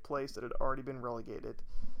 20th place that had already been relegated.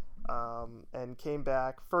 And came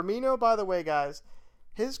back. Firmino, by the way, guys,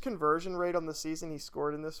 his conversion rate on the season, he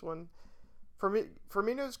scored in this one.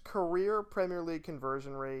 Firmino's career Premier League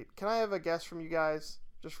conversion rate. Can I have a guess from you guys,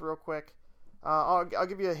 just real quick? I'll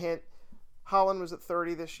give you a hint. Haaland was at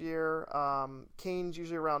 30 this year. Kane's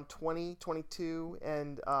usually around 20, 22,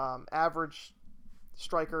 and average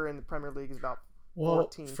striker in the Premier League is about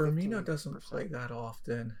 14. Firmino 15%. Doesn't play that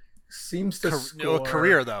often. Seems to score.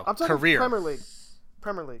 Career though. I'm talking career. Premier League.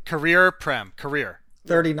 Career.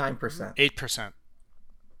 39%. 8%.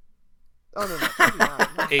 Oh no,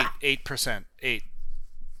 8%. 8.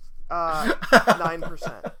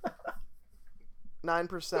 9%.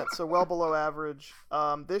 9%. So well below average.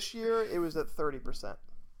 This year it was at 30%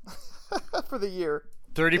 for the year.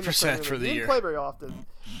 30% for the year.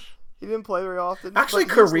 He didn't play very often. Actually,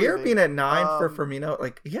 career being at 9 for Firmino,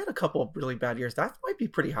 like he had a couple of really bad years. That might be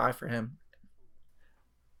pretty high for him.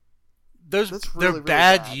 They're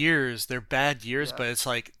bad years. They're bad years, yeah. But it's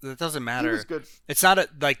like it doesn't matter. He was good. It's not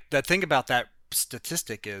like the thing about that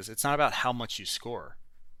statistic it's not about how much you score.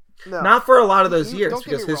 No. Not for a lot of those years,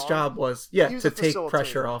 because his job was to take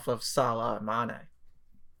pressure off of Salah and Mane.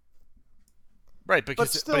 Right, but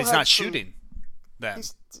he's not shooting then,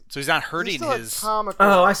 so he's not hurting his.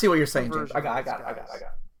 Oh, I see what you're saying, James. I got it.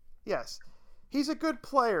 Yes. He's a good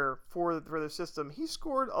player for the system. He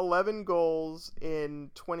scored 11 goals in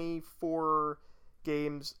 24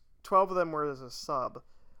 games. 12 of them were as a sub,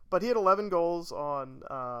 but he had 11 goals on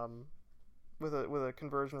with a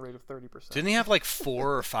conversion rate of 30%. Didn't he have like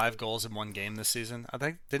 4 or 5 goals in one game this season? I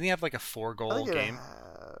think didn't he have like a 4-goal game?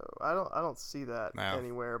 I don't see that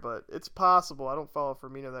anywhere, but it's possible. I don't follow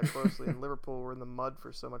Firmino that closely, and Liverpool were in the mud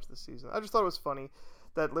for so much this season. I just thought it was funny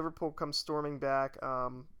that Liverpool comes storming back.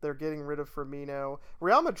 They're getting rid of Firmino.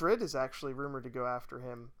 Real Madrid is actually rumored to go after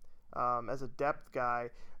him as a depth guy.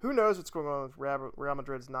 Who knows what's going on with Real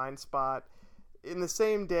Madrid's 9 spot. In the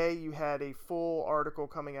same day, you had a full article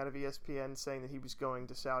coming out of ESPN saying that he was going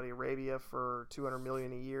to Saudi Arabia for $200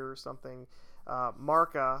 million a year or something.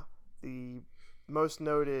 Marca, the most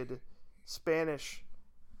noted Spanish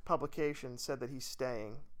publication, said that he's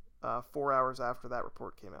staying 4 hours after that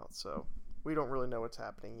report came out. So we don't really know what's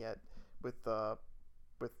happening yet with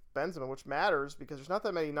Benzema, which matters because there's not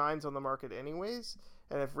that many 9s on the market anyways.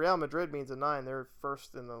 And if Real Madrid means a 9, they're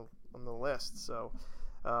first on the list. So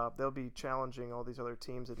they'll be challenging all these other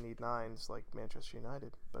teams that need 9s like Manchester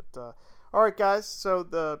United. But all right, guys. So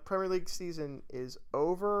the Premier League season is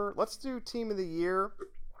over. Let's do Team of the Year.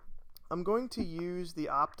 I'm going to use the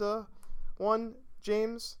Opta one,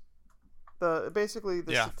 James. The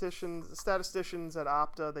statisticians at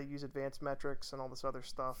Opta, they use advanced metrics and all this other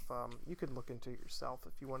stuff. You can look into it yourself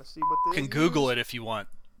if you want to see what they can Google it if you want.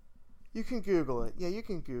 You can Google it. Yeah, you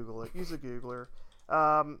can Google it. Use a Googler.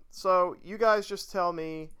 So you guys just tell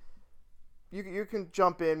me. You can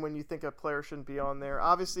jump in when you think a player shouldn't be on there.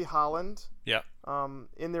 Obviously, Haaland. Yeah.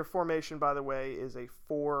 In their formation, by the way, is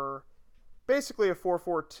basically a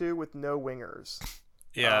 4-4-2 with no wingers.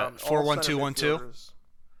 Yeah, 4-1-2-1-2.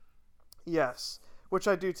 Yes, which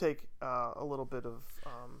I do take a little bit of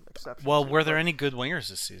exception. Well, were there any good wingers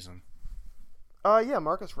this season? Yeah,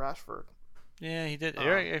 Marcus Rashford. Yeah, he did.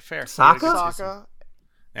 Fair. Saka.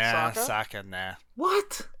 Saka. Nah.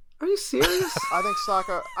 What? Are you serious? I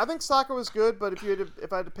think Saka was good, but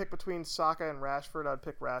if I had to pick between Saka and Rashford, I'd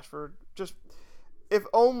pick Rashford. Just if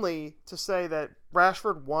only to say that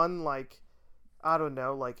Rashford won, I don't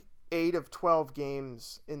know, 8 of 12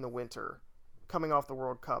 games in the winter coming off the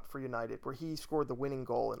World Cup for United, where he scored the winning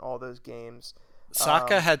goal in all those games.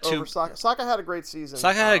 Saka had Saka had a great season.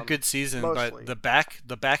 Saka had a good season, mostly. but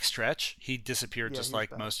the back stretch, he disappeared just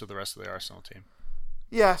like most of the rest of the Arsenal team.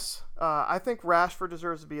 Yes, I think Rashford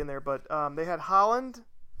deserves to be in there, but they had Haaland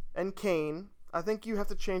and Kane. I think you have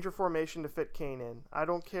to change your formation to fit Kane in. I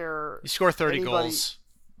don't care. You score 30 goals.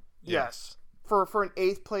 Yes. For an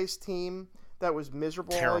 8th place team that was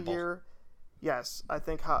miserable all year, yes, I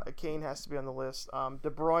think Kane has to be on the list. De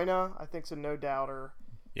Bruyne, I think, is a no-doubter.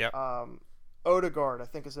 Yep. Odegaard, I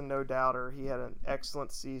think, is a no-doubter. He had an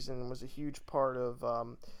excellent season and was a huge part of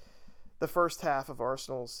the first half of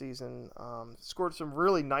Arsenal's season. Scored some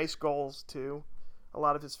really nice goals, too. A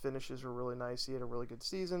lot of his finishes were really nice. He had a really good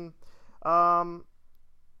season. And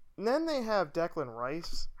then they have Declan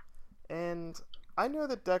Rice. And I know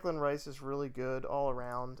that Declan Rice is really good all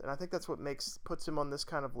around. And I think that's what puts him on this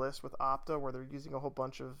kind of list with Opta, where they're using a whole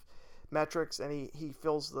bunch of metrics, and he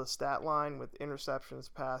fills the stat line with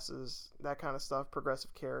interceptions, passes, that kind of stuff,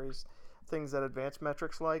 progressive carries, things that advanced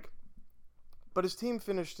metrics like. But his team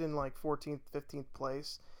finished in 14th, 15th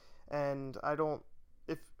place, and I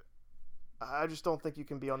just don't think you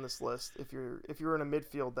can be on this list if you're in a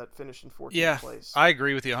midfield that finised in 14th place. I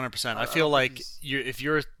agree with you 100%. I feel like if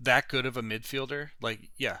you're that good of a midfielder,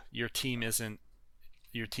 your team isn't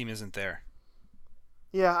there.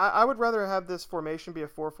 Yeah, I would rather have this formation be a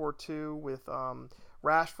 4-4-2 with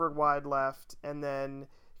Rashford wide left, and then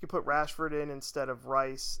you could put Rashford in instead of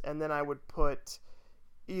Rice, and then I would probably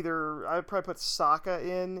put Saka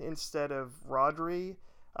in instead of Rodri.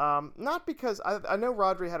 Not because I know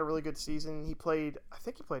Rodri had a really good season. I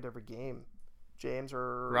think he played every game, James,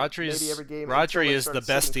 or maybe every game. Rodri is the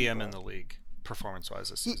best DM in the league, performance-wise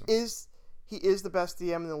this season. He is the best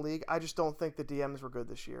DM in the league. I just don't think the DMs were good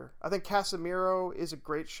this year. I think Casemiro is a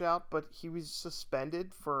great shout, but he was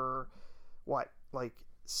suspended for,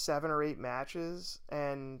 7 or 8 matches,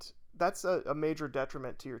 and that's a major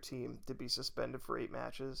detriment to your team to be suspended for 8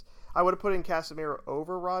 matches. I would have put in Casemiro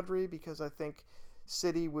over Rodri because I think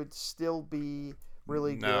City would still be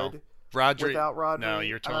really good without Rodri. No,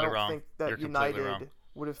 you're totally wrong. I don't think that United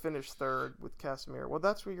would have finished 3rd with Casemiro. Well,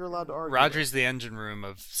 that's what you're allowed to argue. Rodri's the engine room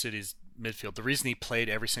of City's midfield. The reason he played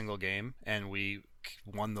every single game and we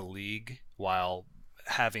won the league while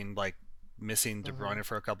having missing De Bruyne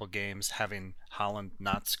for a couple games, having Haaland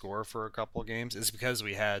not score for a couple games, is because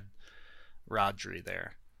we had Rodri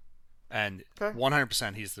there. And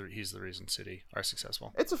 100% he's the reason City are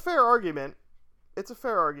successful. It's a fair argument.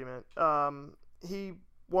 He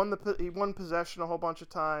won possession a whole bunch of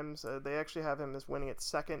times. They actually have him as winning at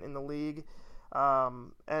 2nd in the league,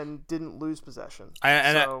 and didn't lose possession. I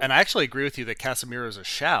actually agree with you that Casemiro is a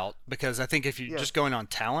shout, because I think if you're just going on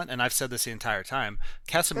talent, and I've said this the entire time,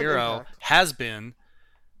 Casemiro has been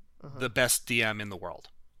the best DM in the world.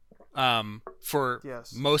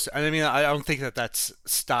 Most, I mean, I don't think that's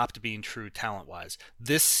stopped being true talent-wise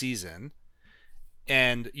this season,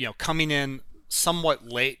 and coming in somewhat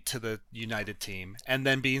late to the United team and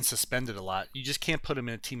then being suspended a lot, you just can't put him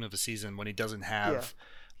in a team of a season when he doesn't have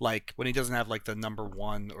the number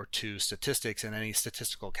 1 or 2 statistics in any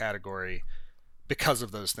statistical category because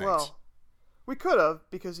of those things. Well, we could have,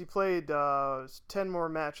 because he played 10 more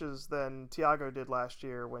matches than Thiago did last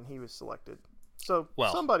year when he was selected. So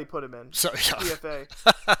somebody put him in PFA.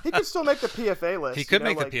 He could still make the PFA list. He could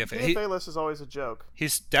make the PFA. PFA list is always a joke.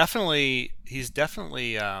 He's definitely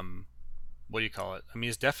what do you call it? I mean,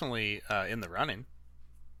 he's definitely in the running.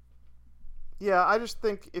 Yeah, I just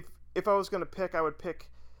think if I was going to pick, I would pick.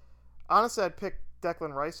 Honestly, I'd pick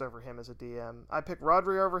Declan Rice over him as a DM. I'd pick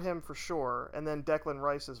Rodri over him for sure, and then Declan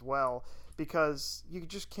Rice as well, because you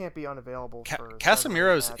just can't be unavailable for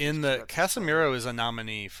Casemiro's in the Casemiro is a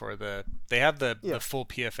nominee for they have the full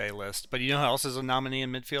PFA list, but you know who else is a nominee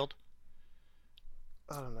in midfield?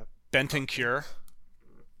 I don't know. Bentancur.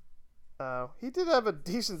 He did have a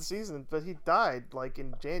decent season, but he died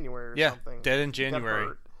in January or something. Yeah, dead in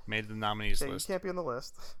January. Made the nominees list. You can't be on the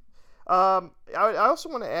list. I also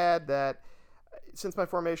want to add that since my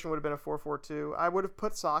formation would have been a 4-4-2, I would have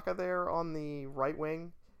put Saka there on the right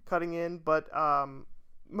wing, cutting in, but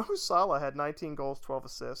Mo Salah had 19 goals, 12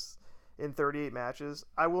 assists in 38 matches.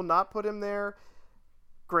 I will not put him there.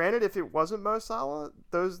 Granted, if it wasn't Mo Salah,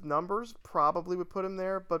 those numbers probably would put him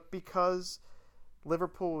there, but because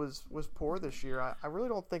Liverpool was poor this year, I really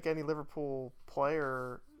don't think any Liverpool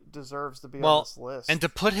player deserves to be on this list. And to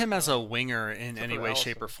put him as a winger in any way,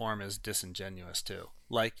 shape, or form is disingenuous too.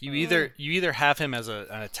 You either have him as an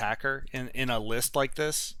attacker in a list like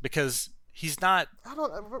this, because he's not. I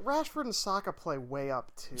don't. Rashford and Saka play way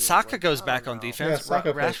up too. Saka like, goes back on defense. Yeah,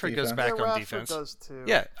 Rashford goes back on Rashford defense. Does too.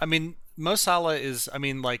 Yeah, I mean, Mo Salah is. I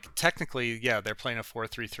mean, like technically, yeah, they're playing a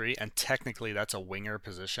 4-3-3, and technically that's a winger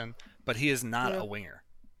position, but he is not a winger.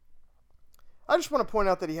 I just want to point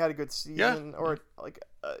out that he had a good season, or like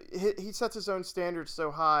he sets his own standards so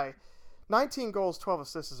high. 19 goals, 12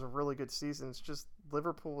 assists is a really good season. It's just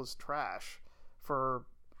Liverpool is trash for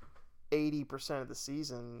 80% of the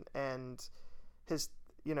season, and his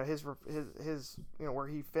where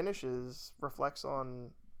he finishes reflects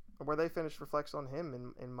on where they finish reflects on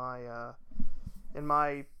him in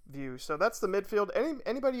my view. So that's the midfield.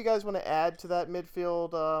 Anybody you guys want to add to that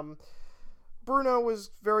midfield? Bruno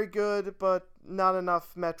was very good, but not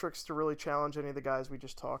enough metrics to really challenge any of the guys we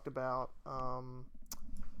just talked about.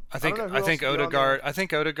 I think Odegaard.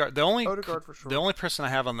 Odegaard for sure. The only person I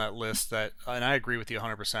have on that list that, and I agree with you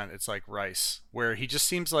 100%. It's like Rice, where he just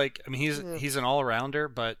seems like. I mean, he's an all-rounder,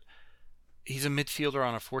 but he's a midfielder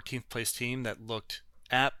on a 14th place team that looked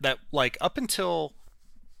at that like up until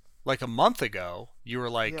like a month ago. You were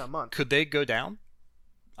like, could they go down?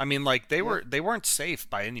 I mean, like they weren't safe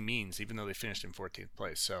by any means, even though they finished in 14th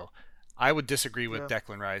place. So I would disagree with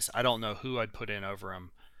Declan Rice. I don't know who I'd put in over him,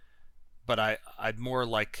 but I'd more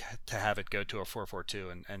like to have it go to a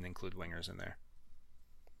 4-4-2 and include wingers in there.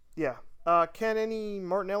 Yeah. Ken, any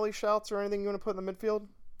Martinelli shouts or anything you want to put in the midfield?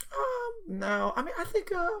 No. I mean, I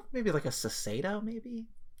think maybe like a Sasado maybe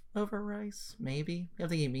over Rice. Maybe. I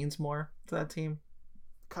think he means more to that team.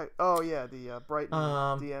 Oh yeah, the Brighton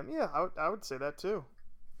DM. Yeah, I would say that too.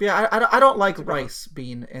 Yeah, I don't like Rice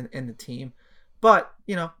being in the team, but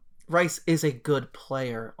Rice is a good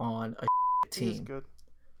player on a team. He is good.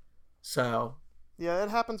 So yeah, it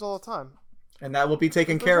happens all the time, and that will be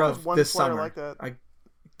taken care of this summer. Like that. I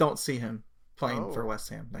don't see him playing for West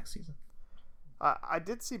Ham next season. I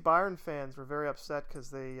did see Bayern fans were very upset because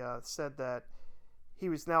they said that he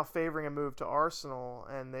was now favoring a move to Arsenal,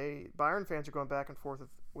 and Bayern fans are going back and forth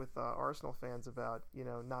with Arsenal fans about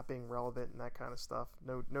not being relevant and that kind of stuff.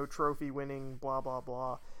 No trophy winning, blah blah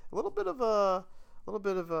blah. A little bit of a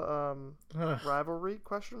rivalry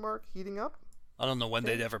heating up. I don't know when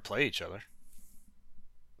they'd ever play each other.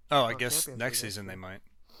 Oh, I guess next season they might.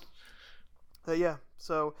 Yeah.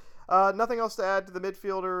 So nothing else to add to the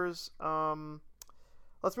midfielders.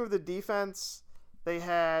 Let's move to the defense. They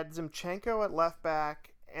had Zinchenko at left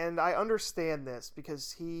back, and I understand this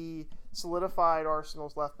because he solidified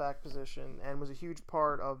Arsenal's left back position and was a huge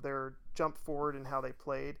part of their jump forward and how they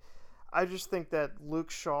played. I just think that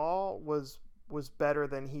Luke Shaw was better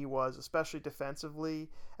than he was, especially defensively.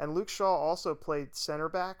 And Luke Shaw also played center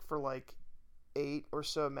back for like 8 or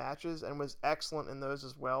so matches and was excellent in those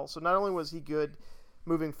as well. So not only was he good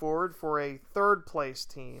moving forward for a third place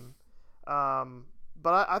team,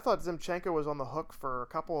 but I thought Zinchenko was on the hook for a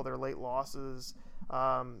couple of their late losses.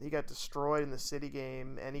 He got destroyed in the City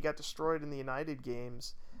game, and he got destroyed in the United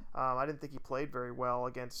games. I didn't think he played very well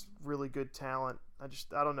against really good talent.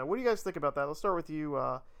 I don't know. What do you guys think about that? Let's start with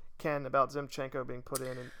you, Ken, about Zinchenko being put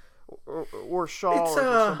in, or Shaw, or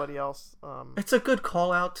somebody else. It's a good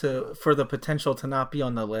call out for the potential to not be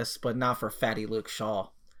on the list, but not for fatty Luke Shaw.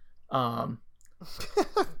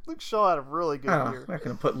 Luke Shaw had a really good year. I'm not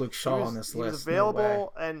going to put Luke Shaw on this list. He was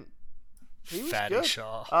available, and he was fatty good.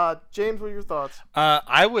 Shaw. James, what are your thoughts?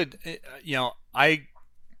 I would, I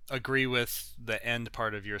agree with the end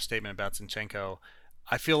part of your statement about Zinchenko.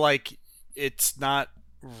 I feel like it's not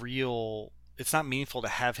meaningful to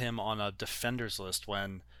have him on a defenders list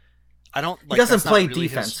when he doesn't play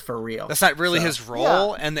defense for real. That's not really his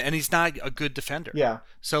role, and he's not a good defender. Yeah.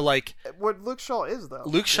 So like what Luke Shaw is though.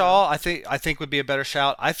 Luke Shaw, I think would be a better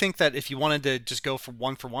shout. I think that if you wanted to just go for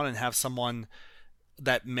one and have someone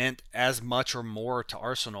that meant as much or more to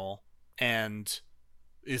Arsenal and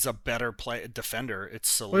is a better defender,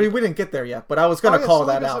 it's Saliba. Well, we didn't get there yet, but I was going to call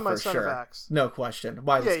that out for sure. Backs. No question.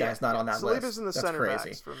 Why this guy's not on that list? Saliba's in the center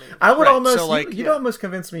backs for me. I would almost you'd almost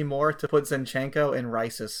convince me more to put Zinchenko in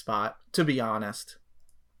Rice's spot, to be honest.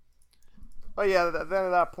 Oh yeah, then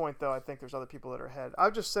at that point though, I think there's other people that are ahead.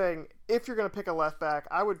 I'm just saying, if you're going to pick a left back,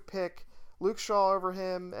 I would pick Luke Shaw over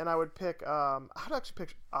him, and I would pick I'd actually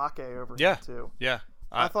pick Ake over him too. Yeah.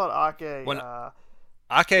 I thought Ake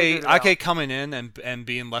Ake coming in and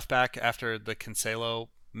being left back after the Cancelo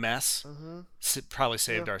mess probably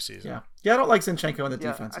saved our season. Yeah. I don't like Zinchenko in the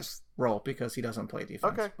defensive role because he doesn't play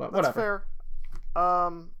defense. Okay, but that's whatever.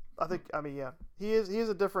 fair. He is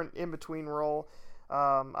a different in between role.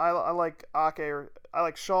 I like Ake. I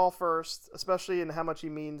like Shaw first, especially in how much he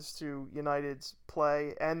means to United's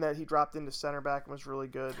play, and that he dropped into center back and was really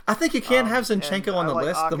good. I think you can't have Zinchenko on the like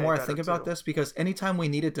list. Ake the more I think about too. this, because anytime we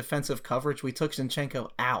needed defensive coverage, we took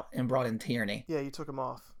Zinchenko out and brought in Tierney. Yeah, you took him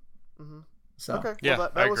off. Mm-hmm. So okay, yeah,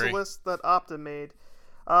 well that was a list that Opta made.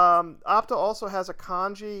 Opta also has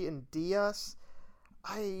Akanji and Diaz.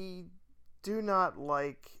 I do not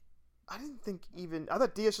like. I didn't think even. I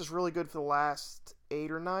thought Diaz was really good for the last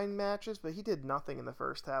 8 or 9 matches, but he did nothing in the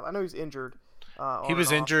first half. I know he's injured. He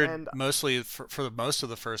was injured mostly for the most of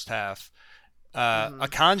the first half.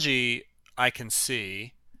 Akanji, I can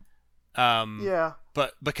see. Yeah,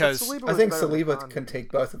 but because I think Saliba can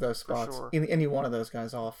take both of those spots. Sure. Any one of those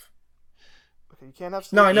guys off. Okay, you can't have.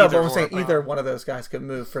 Saliba. No, I know, but I'm saying either one of those guys could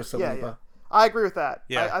move for Saliba. Yeah. I agree with that.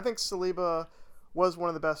 Yeah. I think Saliba was one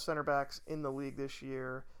of the best center backs in the league this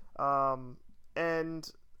year.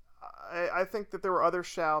 And I think that there were other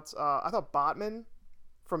shouts. I thought Botman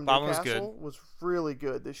from Newcastle was really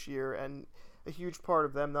good this year, and a huge part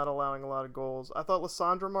of them not allowing a lot of goals. I thought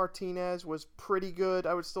Lissandro Martinez was pretty good.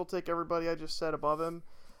 I would still take everybody I just said above him,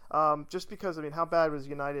 just because, I mean, how bad was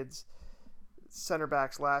United's center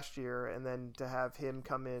backs last year, and then to have him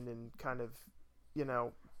come in and kind of,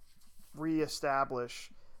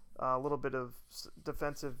 reestablish a little bit of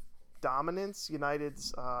defensive dominance.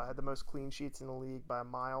 United's had the most clean sheets in the league by a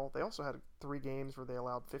mile. They also had 3 games where they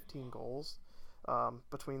allowed 15 goals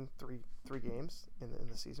between three games in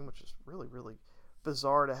the season, which is really, really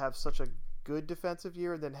bizarre to have such a good defensive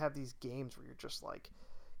year and then have these games where you're just like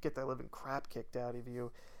get the living crap kicked out of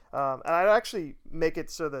you. And I'd actually make it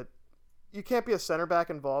so that you can't be a center back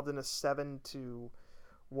involved in a 7-1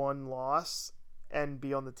 loss and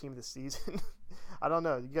be on the team this season. I don't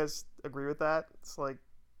know. You guys agree with that? It's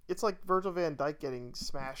like Virgil van Dijk getting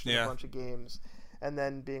smashed in a bunch of games and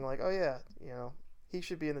then being like, oh yeah, he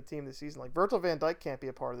should be in the team this season. Like, Virgil van Dijk can't be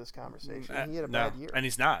a part of this conversation. He had a bad year. And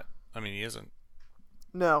he's not. I mean, he isn't.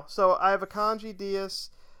 No. So I have Akanji, Diaz,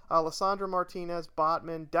 Lissandro Martinez,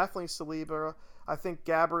 Botman, definitely Saliba. I think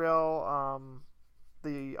Gabriel,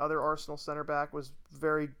 the other Arsenal center back, was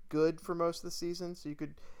very good for most of the season. So you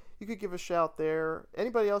could give a shout there.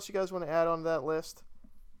 Anybody else you guys want to add on to that list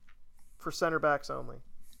for center backs only?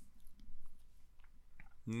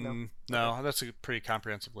 No, that's a pretty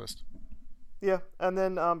comprehensive list. Yeah, and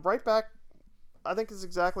then right back, I think is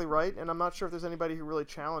exactly right, and I'm not sure if there's anybody who really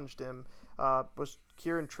challenged him. Was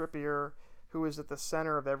Kieran Trippier, who is at the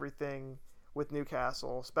center of everything with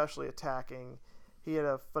Newcastle, especially attacking. He had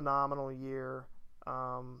a phenomenal year,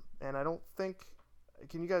 and I don't think.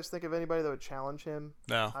 Can you guys think of anybody that would challenge him?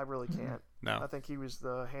 No, I really can't. No, I think he was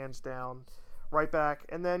the hands down right back,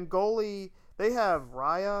 and then goalie. They have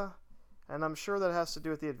Raya. And I'm sure that has to do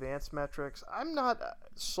with the advanced metrics. I'm not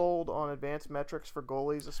sold on advanced metrics for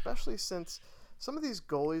goalies, especially since some of these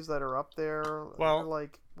goalies that are up there are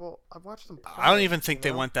like, I've watched them play. I don't even think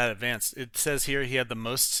they went that advanced. It says here he had the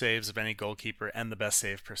most saves of any goalkeeper and the best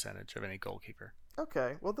save percentage of any goalkeeper.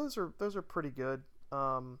 Okay, well those are pretty good.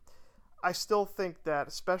 I still think that,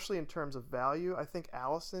 especially in terms of value, I think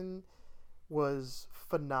Alisson was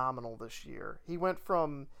phenomenal this year. He went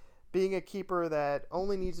from being a keeper that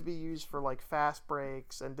only needs to be used for like fast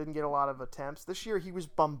breaks and didn't get a lot of attempts. This year he was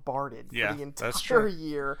bombarded for the entire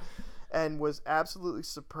year and was absolutely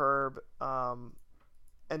superb,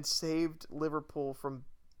 and saved Liverpool from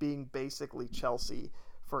being basically Chelsea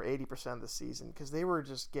for 80% of the season, because they were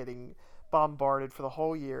just getting bombarded for the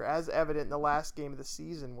whole year, as evident in the last game of the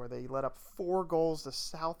season where they let up 4 goals to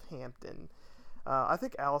Southampton. I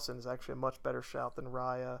think Alisson is actually a much better shout than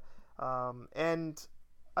Raya, and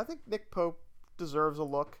I think Nick Pope deserves a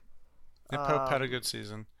look. Nick Pope had a good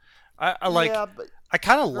season. I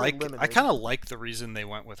kind of like the reason they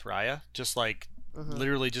went with Raya, just like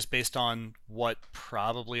literally just based on what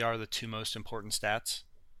probably are the 2 most important stats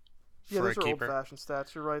for a keeper. Yeah, those are old-fashioned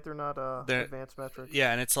stats. You're right; they're not advanced metrics.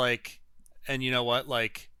 Yeah, and it's like, and you know what,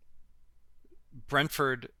 like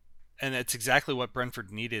Brentford, and it's exactly what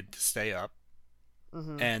Brentford needed to stay up,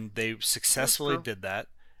 and they successfully did that,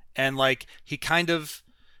 and like he kind of.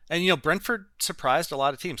 And, Brentford surprised a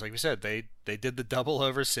lot of teams. Like we said, they did the double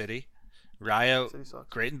over City. Raya,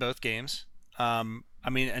 great in both games. And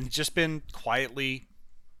just been quietly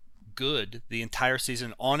good the entire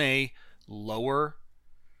season on a lower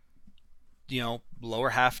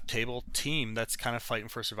half table team that's kind of fighting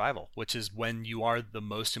for survival, which is when you are the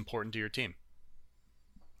most important to your team.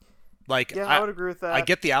 Like, I would agree with that. I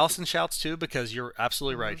get the Alisson shouts too, because you're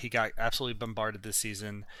absolutely right. He got absolutely bombarded this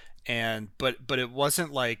season. But it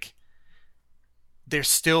wasn't like they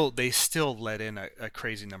still let in a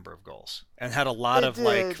crazy number of goals and had a lot of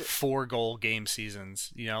like 4-goal game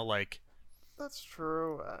seasons. That's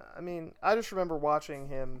true. I mean, I just remember watching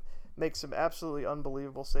him make some absolutely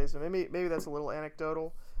unbelievable saves. Maybe that's a little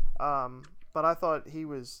anecdotal, but I thought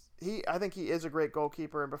I think he is a great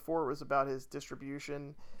goalkeeper. And before it was about his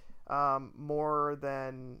distribution more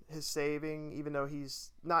than his saving, even though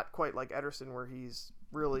he's not quite like Ederson, where he's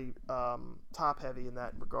really top heavy in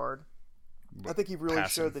that regard. I think he really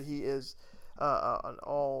showed that he is an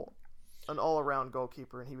all-around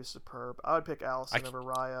goalkeeper, and he was superb. I would pick Alisson over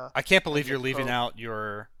Raya. I can't believe you're leaving out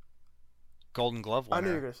your Golden Glove winner. I knew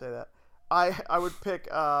you were going to say that. I would pick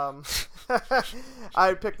I'd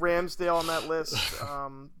pick Ramsdale on that list,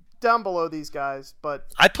 down below these guys.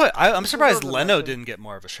 But I'm surprised Leno didn't get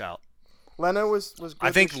more of a shout. Leno was good.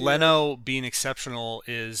 I think Leno being exceptional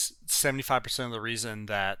is 75% of the reason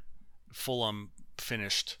that Fulham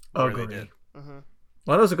finished where they did. Mm-hmm.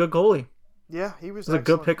 Leno's a good goalie. Yeah, he was a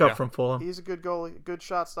good pickup from Fulham. He's a good goalie, good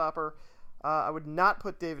shot stopper. I would not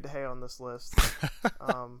put David De Gea on this list,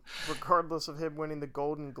 regardless of him winning the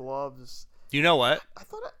Golden Gloves. You know what? I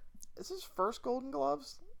thought is his first Golden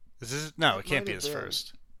Gloves? No, it can't be his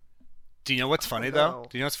first. Do you know what's funny though?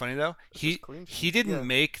 He didn't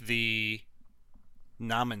make the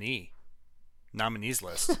nominees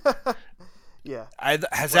list. Yeah.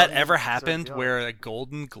 Has that ever happened where a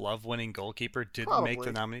Golden Glove winning goalkeeper didn't make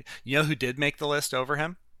the nominee? You know who did make the list over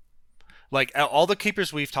him? Like all the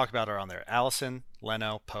keepers we've talked about are on there. Alisson,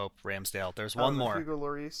 Leno, Pope, Ramsdale. There's one more. Hugo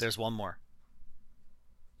Lloris. There's one more.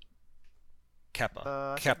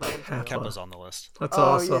 Kepa. Kepa's on the list. That's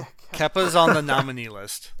awesome. Yeah, Kepa's on the nominee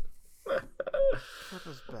list.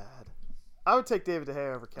 Kepa's bad. I would take David De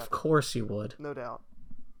Gea over Kepa. Of course you would. No doubt.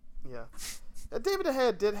 Yeah. David De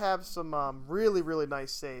Gea did have some really, really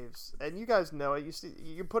nice saves. And you guys know it.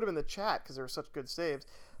 You can put them in the chat because they were such good saves.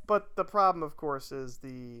 But the problem, of course, is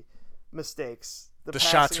the mistakes. The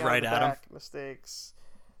shots right at him. Mistakes.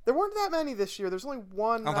 There weren't that many this year. There's only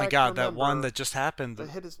one. Oh my God, that one that just happened. That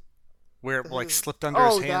hit his, where it slipped under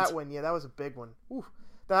his hands. Oh, that one. Yeah, that was a big one. Ooh,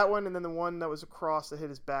 that one, and then the one that was across that hit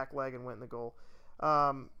his back leg and went in the goal.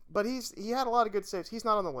 But he had a lot of good saves. He's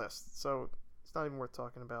not on the list, so it's not even worth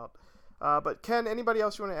talking about. But Ken, anybody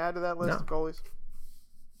else you want to add to that list of goalies?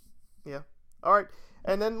 Yeah. All right.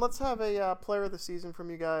 And then let's have a player of the season from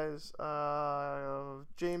you guys.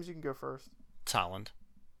 James, you can go first. It's Haaland.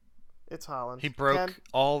 It's Haaland.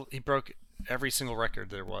 He broke every single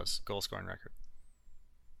record there was, goal scoring record.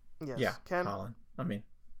 Yes. Yeah. Ken. Haaland. I mean,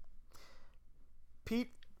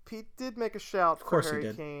 Pete did make a shout for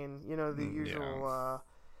Harry Kane. You know, the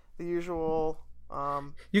usual.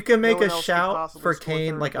 You can make a shout for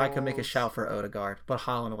Kane like I can make a shout for Odegaard, but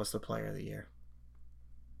Haaland was the player of the year.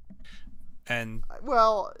 And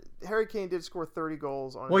Harry Kane did score 30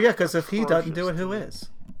 goals on. Well, yeah, because if he doesn't do it, who is?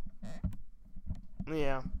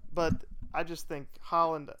 Yeah, but I just think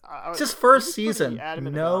Haaland. It's his first season.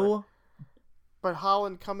 No. But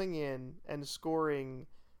Haaland coming in and scoring,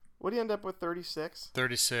 what did he end up with? 36.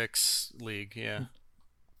 36 league, yeah.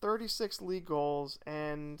 36 league goals,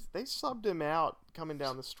 and they subbed him out coming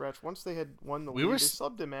down the stretch. Once they had won the league, they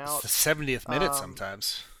subbed him out. It's the 70th minute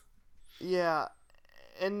sometimes. Yeah,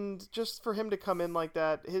 and just for him to come in like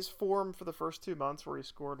that, his form for the first 2 months where he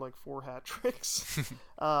scored like 4 hat tricks,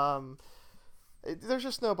 there's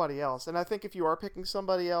just nobody else. And I think if you are picking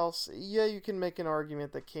somebody else, yeah, you can make an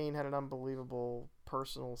argument that Kane had an unbelievable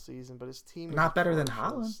personal season, but his team was not better than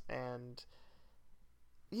Haaland. And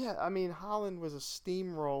yeah, I mean, Haaland was a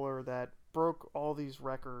steamroller that broke all these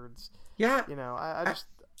records. Yeah, you know, I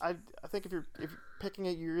think if you're picking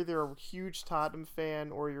it, you're either a huge Tottenham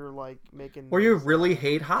fan or you're like making, or you really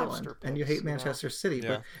hate Haaland picks, and you hate Manchester City. Yeah.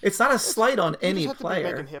 But it's not a slight on any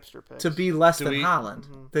player to be less than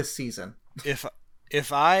Haaland this season.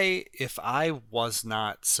 If I was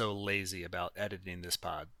not so lazy about editing this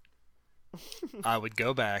pod, I would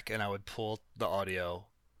go back and I would pull the audio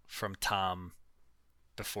from Tom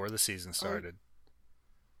before the season started.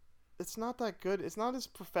 It's not that good. It's not as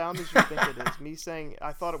profound as you think it is. Me saying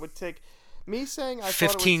I thought it would take. Me saying I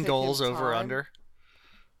 15 goals over under.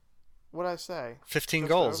 What'd I say? 15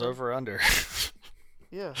 goals over under.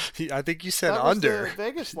 Yeah. I think you said that under. Was the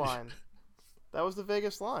Vegas line. That was the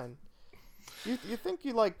Vegas line. You think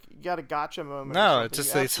you got a gotcha moment? No,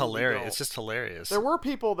 it's hilarious. Don't. It's just hilarious. There were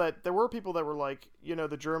people that were like, you know,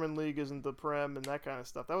 the German league isn't the Prem and that kind of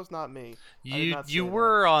stuff. That was not me. You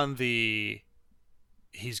were on the.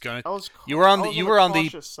 He's gonna. You were on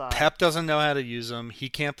the side. Pep doesn't know how to use him. He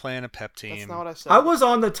can't play in a Pep team. That's not what I said. I was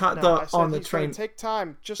on the train. Take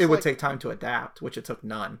time. It would take time to adapt, which it took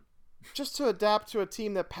none. just to adapt to a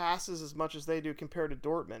team that passes as much as they do compared to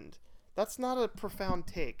Dortmund. That's not a profound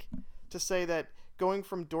take to say that going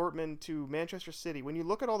from Dortmund to Manchester City, when you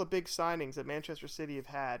look at all the big signings that Manchester City have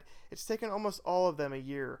had, it's taken almost all of them a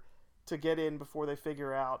year to get in before they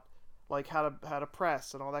figure out like how to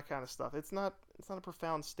press and all that kind of stuff. It's not a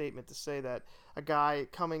profound statement to say that a guy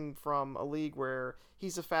coming from a league where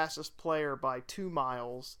he's the fastest player by 2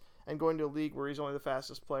 miles and going to a league where he's only the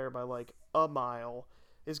fastest player by like a mile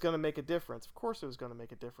is going to make a difference. Of course it was going to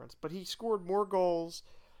make a difference, but he scored more goals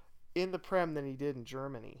in the Prem than he did in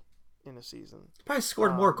Germany in a season. He probably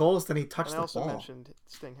scored more goals than he touched the ball. I also mentioned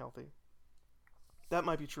staying healthy. That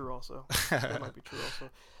might be true also.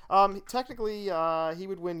 Technically, he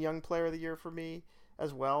would win Young Player of the Year for me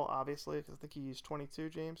as well, obviously, because I think he's 22,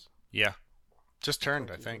 James. Yeah. Just turned,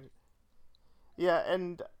 I think. Yeah,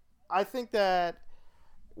 and I think that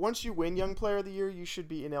once you win Young Player of the Year, you should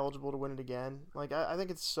be ineligible to win it again. Like, I think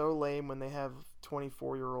it's so lame when they have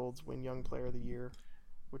 24-year-olds win Young Player of the Year,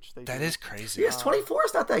 which they do. That is crazy. Yes, 24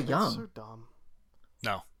 is not that young. It's so dumb.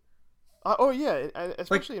 No.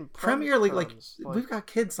 Especially like, in Premier League. terms, like we've got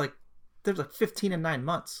kids like they're like 15 and 9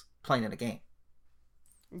 months playing in a game.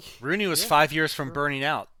 Rooney was 5 years from burning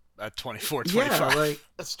out at 24, 25. Yeah, like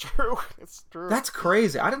that's true. It's true. That's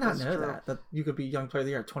crazy. I did not know true. that you could be Young Player of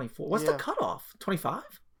the Year at 24. What's the cutoff? 25?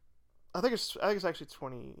 I think it's actually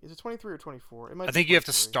 20. Is it 23 or 24? It might. I think you have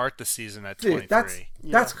to start the season at 23.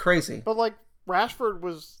 Dude, that's crazy. But like Rashford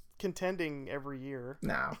was contending every year.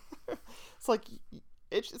 No. It's like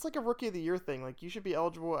it's like a Rookie of the Year thing. Like you should be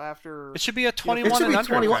eligible after. It should be a 21 and under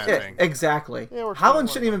 21. kind of thing. Exactly. Yeah, Haaland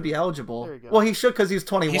shouldn't even be eligible. There you go. Well, he should because he's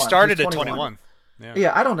 21. He started at 21.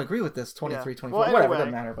 Yeah, I don't agree with this 23, 24. Well, Whatever, anyway.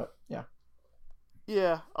 doesn't matter. But yeah.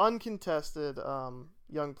 Yeah, uncontested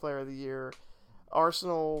Young Player of the Year.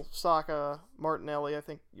 Arsenal, Saka, Martinelli. I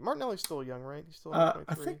think Martinelli's still young, right? He's still 23.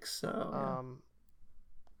 I think so. Yeah.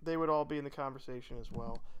 They would all be in the conversation as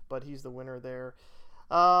well, but he's the winner there.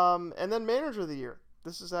 And then Manager of the Year.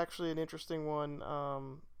 This is actually an interesting one.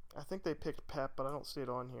 I think they picked Pep, but I don't see it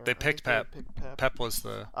on here. They picked Pep. Pep was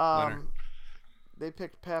the winner. They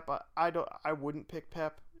picked Pep. I wouldn't pick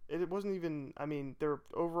Pep. It wasn't even. I mean, their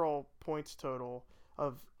overall points total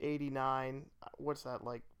of 89. What's that,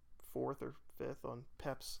 like 4th or 5th on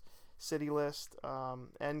Pep's City list?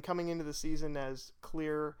 And coming into the season as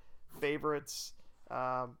clear favorites,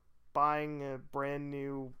 buying a brand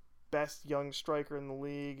new best young striker in the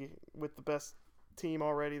league with the best team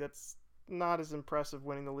already. That's not as impressive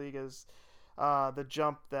winning the league as the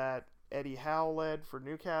jump that Eddie Howe led for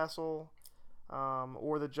Newcastle.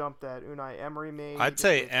 Or the jump that Unai Emery made. I'd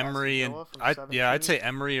say Emery I'd say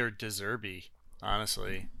Emery or De Zerbi,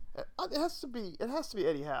 honestly. It has to be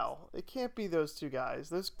Eddie Howe. It can't be those two guys.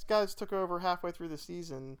 Those guys took over halfway through the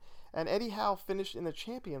season, and Eddie Howe finished in the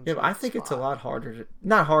Champions League. Yeah, but I think it's a lot harder.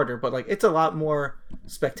 Not harder, but like it's a lot more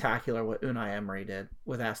spectacular what Unai Emery did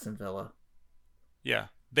with Aston Villa. Yeah,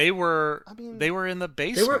 they were in the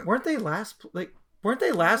basement. Weren't they last? Weren't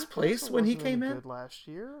they last place when he came in? Good last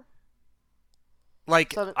year.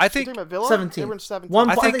 Like I think 17. They were in 17.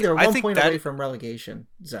 I think they were 1 point away from relegation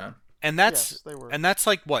zone. And that's yes, they were. And that's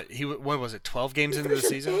like what was it? 12 games into the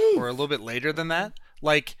season, or a little bit later than that.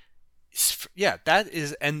 Like, yeah, that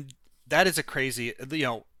is a crazy.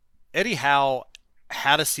 Eddie Howe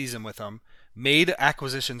had a season with them, made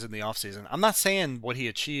acquisitions in the offseason. I'm not saying what he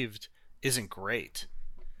achieved isn't great.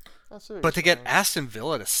 But to get Aston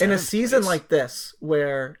Villa to 7th in a season place, like this,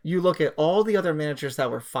 where you look at all the other managers that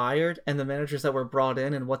were fired and the managers that were brought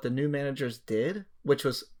in and what the new managers did, which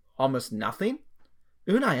was almost nothing,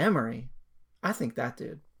 Unai Emery, I think that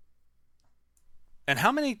dude. And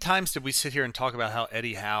how many times did we sit here and talk about how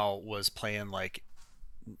Eddie Howe was playing like,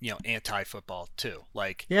 anti-football too?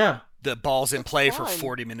 Like, yeah, the ball's in play for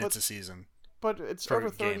 40 minutes a season. But it's over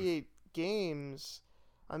 38 games.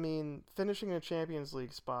 I mean, finishing a Champions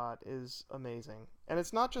League spot is amazing. And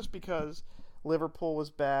it's not just because Liverpool was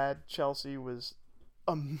bad, Chelsea was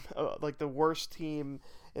like the worst team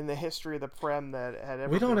in the history of the Prem that had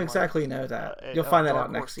ever We don't been exactly know that. You'll find that out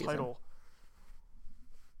next season. Title.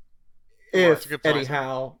 If Eddie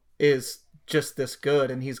Howe is just this good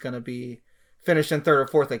and he's going to be finished in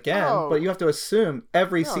 3rd or 4th again, but you have to assume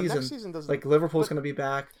every season like Liverpool's going to be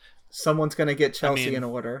back, someone's going to get Chelsea in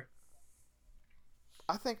order.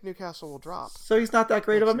 I think Newcastle will drop. So he's not that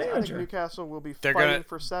great of a manager. I think Newcastle will be fighting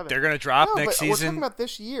for 7th. They're going to drop next season. We're talking about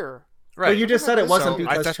this year. Right. But you just said it wasn't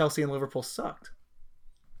because Chelsea and Liverpool sucked.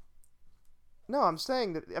 No, I'm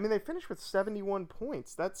saying that. I mean, they finished with 71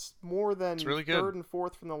 points. That's more than really good. 3rd and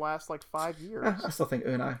 4th from the last 5 years. I still think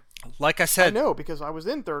Unai. Like I said, I know because I was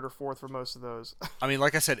in 3rd or 4th for most of those. I mean,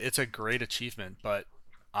 like I said, it's a great achievement, but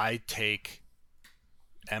I take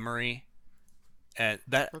Emery. And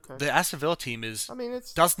that Okay. the Aston Villa team it's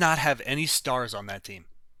does not have any stars on that team.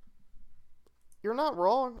 You're not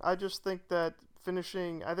wrong. I just think that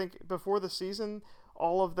I think before the season,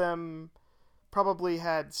 all of them probably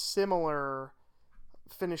had similar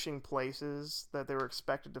finishing places that they were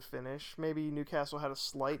expected to finish. Maybe Newcastle had a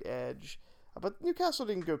slight edge, but Newcastle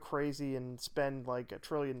didn't go crazy and spend like $1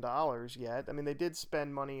 trillion yet. I mean, they did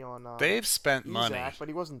spend money on They've spent Isak, money, but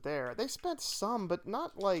he wasn't there. They spent some, but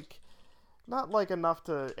not like enough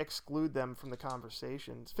to exclude them from the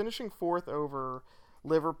conversations. Finishing fourth over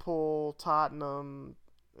Liverpool, Tottenham,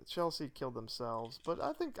 Chelsea killed themselves, but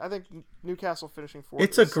I think Newcastle finishing fourth.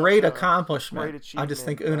 It's a great accomplishment. I just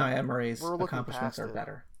think Unai Emery's accomplishments are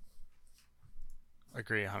better.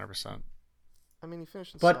 Agree 100%. I mean, he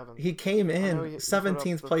finished in seventh. But he came in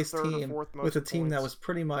 17th place team with a team that was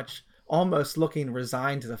pretty much almost looking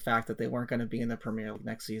resigned to the fact that they weren't going to be in the Premier League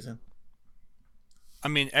next season. I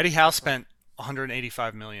mean, Eddie Howe spent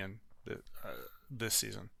 $185 million this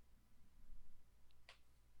season.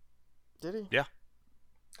 Did he? Yeah.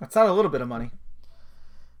 That's not a little bit of money.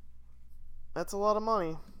 That's a lot of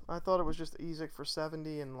money. I thought it was just Isak for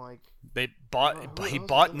 70 and like he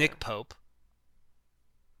bought Nick Pope.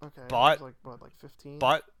 Okay. Bought like 15.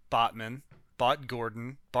 Bought Botman. Bought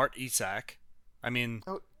Gordon. Bought Isak. I mean,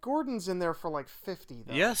 Gordon's in there for like 50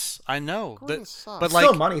 though. Yes, I know. Gordon sucks. But like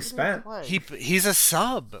still money spent. He's a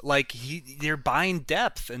sub. Like they're buying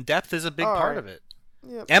depth, and depth is a big part of it.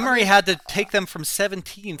 Yeah, Emery had to take them from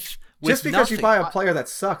 17th with just because nothing. you buy a player that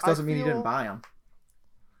sucks doesn't mean you didn't buy him.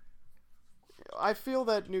 I feel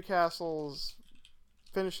that Newcastle's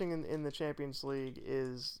finishing in the Champions League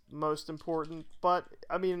is most important, but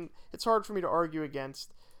I mean it's hard for me to argue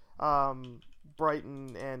against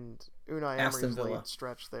Brighton and Unai Emery's late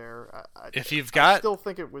stretch there. I still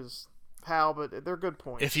think it was Howe, but they're good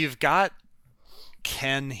points. If you've got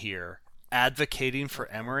Ken here advocating for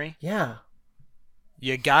Emery, yeah,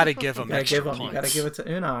 you gotta give him extra points. You gotta give it to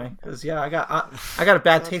Unai because I got a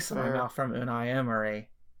bad taste in my mouth from Unai Emery.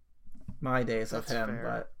 My days of him,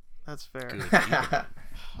 but that's fair.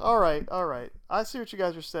 All right. I see what you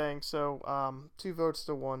guys are saying. So 2 votes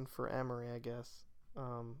to 1 for Emery, I guess.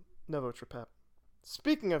 No votes for Pep.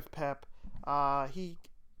 Speaking of Pep, he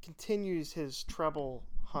continues his treble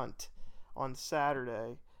hunt on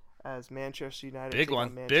Saturday as Manchester United big take one,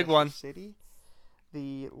 on Manchester City.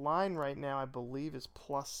 The line right now, I believe, is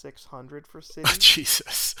plus 600 for City. Oh,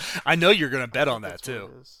 Jesus, I know you're gonna bet on that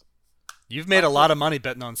too. You've made a lot of money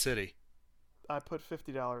betting on City. I put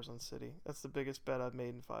 $50 on City. That's the biggest bet I've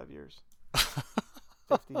made in 5 years.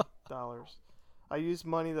 $50. I used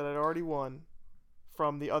money that I'd already won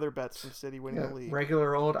from the other bets from City winning the league.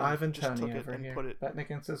 Regular old Ivan Toney over here, betting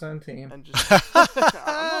against his own team. And just,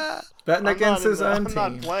 betting against his own team.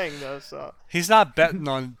 I'm not playing though, so. He's not betting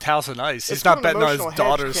on Towson Ice. He's not betting on his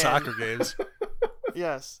daughter's soccer games.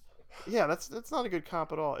 Yes. Yeah, that's not a good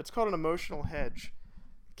comp at all. It's called an emotional hedge.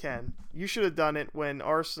 Ken, you should have done it when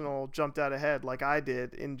Arsenal jumped out ahead like I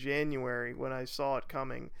did in January when I saw it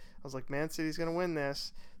coming. I was like, Man City's going to win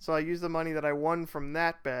this. So I used the money that I won from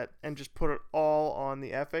that bet and just put it all on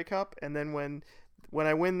the FA Cup. And then when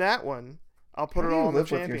I win that one, I'll put it all on the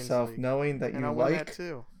Champions League. How do you live with yourself knowing that you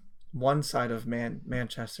like one side of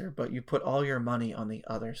Manchester, but you put all your money on the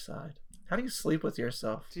other side? How do you sleep with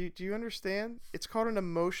yourself? Do you understand? It's called an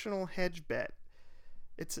emotional hedge bet.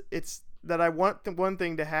 It's that I want the one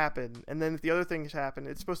thing to happen, and then if the other things happen,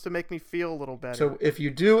 it's supposed to make me feel a little better. So if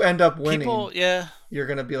you do end up winning, you're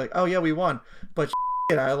gonna be like, "Oh yeah, we won," but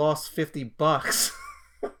I lost $50.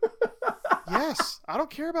 Yes, I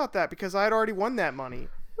don't care about that because I had already won that money.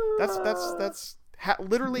 That's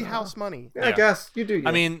literally house money. Yeah, I guess you do.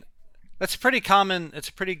 I mean, that's pretty common. It's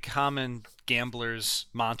a pretty common gambler's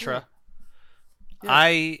mantra. Yeah.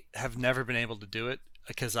 I have never been able to do it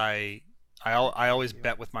because I always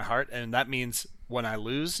bet with my heart, and that means when I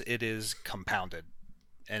lose, it is compounded,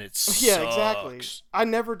 and it's exactly. I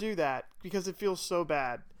never do that because it feels so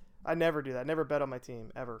bad. I never do that. I never bet on my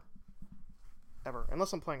team ever,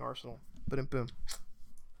 unless I'm playing Arsenal. Boom.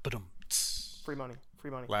 Free money.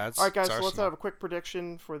 Lads, all right, guys. So let's have a quick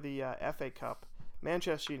prediction for the FA Cup.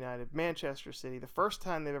 Manchester United, Manchester City. The first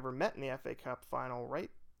time they've ever met in the FA Cup final,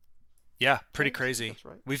 right? Yeah, pretty crazy. That's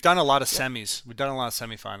right. We've done a lot of semis. We've done a lot of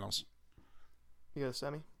semifinals. You got a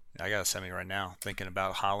semi? I got a semi right now, thinking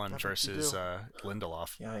about Haaland versus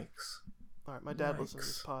Lindelof. Yikes. All right, my dad listens to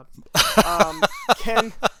this pod.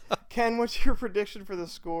 Ken, what's your prediction for the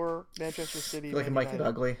score? Manchester City. I feel like it might get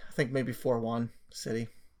ugly. I think maybe 4-1 City.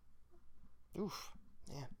 Oof.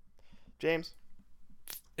 Yeah. James?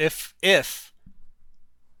 If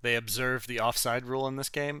they observe the offside rule in this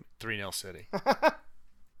game. 3-0 City.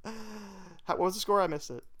 What was the score? I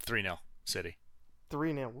missed it. 3-0 City.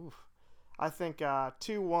 3-0. I think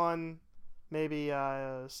 2-1. Maybe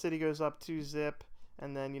City goes up 2-zip,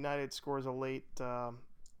 and then United scores a late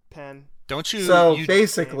pen. Don't you? So you,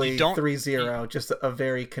 basically, you don't, 3-0, just a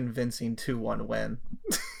very convincing 2-1 win.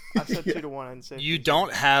 I said 2-1. I didn't say you 3-0.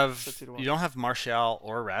 don't have Martial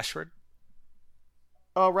or Rashford.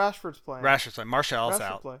 Oh, Rashford's playing. Martial's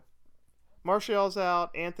out. Martial's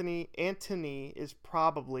out. Anthony is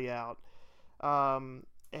probably out.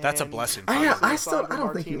 That's a blessing. I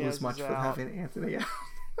don't think you lose much for having Anthony out.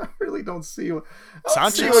 I really don't see.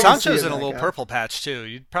 Sancho's in a little purple patch too.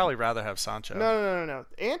 You'd probably rather have Sancho. No.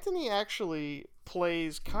 Anthony actually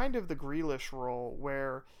plays kind of the Grealish role,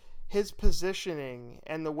 where his positioning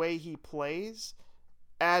and the way he plays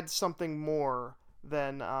adds something more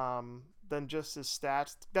than just his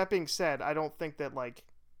stats. That being said, I don't think that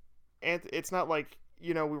it's not like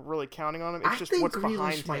we're really counting on him. It's just what's Grealish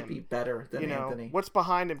behind him. Might be better than Anthony. What's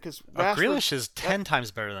behind him? Because Grealish is 10 times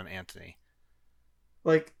better than Anthony.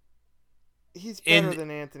 He's better than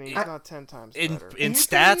Anthony. He's not 10 times better. In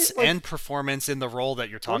stats and performance in the role that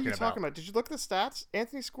you're talking about. What are you talking about? Did you look at the stats?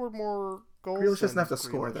 Anthony scored more goals. Grealish doesn't have to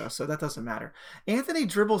score, though, so that doesn't matter. Anthony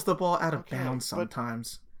dribbles the ball out of bounds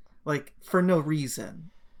sometimes, for no reason.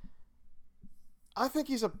 I think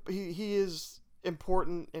he is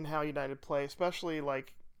important in how United play, especially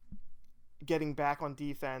getting back on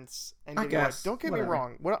defense and getting, don't get me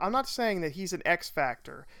wrong. I'm not saying that he's an X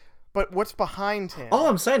factor. But what's behind him? All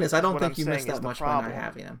I'm saying is I don't think you missed that much by not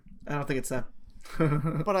having him. I don't think it's that.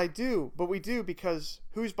 But I do. But we do, because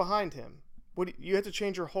who's behind him? You have to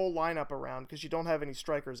change your whole lineup around because you don't have any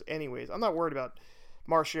strikers anyways. I'm not worried about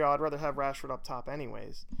Martial. I'd rather have Rashford up top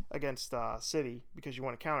anyways against City because you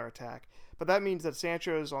want to counterattack. But that means that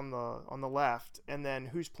Sancho's on the left, and then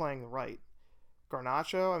who's playing the right?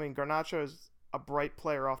 Garnacho? I mean, Garnacho is a bright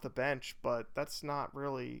player off the bench, but that's not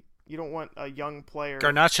really... You don't want a young player.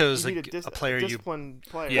 Garnacho's a player disciplined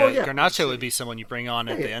player. Yeah, Garnacho would be someone you bring on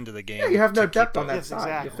at the end of the game. Yeah, you have no depth on that side.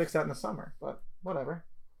 Exactly. You fix that in the summer, but whatever.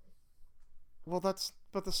 Well,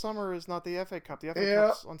 but the summer is not the FA Cup. The FA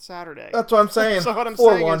Cup's on Saturday. That's what I'm saying. So what I'm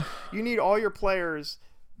saying is you need all your players.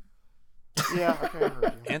 Yeah, okay, I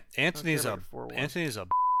heard you. Anthony's a.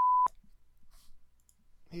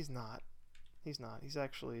 He's not. He's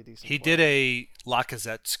actually a decent He player. did a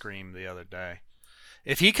Lacazette scream the other day.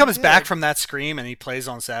 If he comes back from that scream and he plays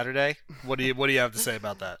on Saturday, what do you have to say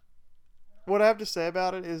about that? What I have to say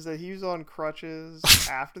about it is that he was on crutches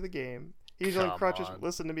after the game. He was on crutches.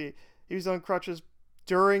 Listen to me. He was on crutches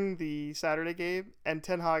during the Saturday game, and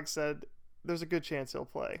Ten Hag said there's a good chance he'll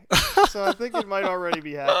play. So I think it might already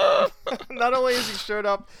be happening. Not only is he showed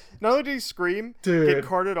up, not only did he scream, get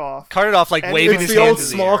carted off, waving his hands in the old air.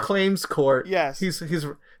 small claims court. Yes,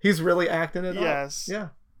 he's really acting it up. Yes, yeah.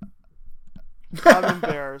 I'm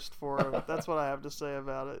embarrassed for him. That's what I have to say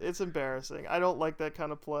about it. It's embarrassing. I don't like that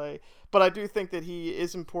kind of play. But I do think that he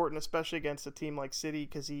is important, especially against a team like City,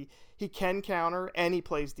 because he can counter, and he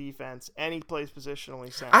plays defense, and he plays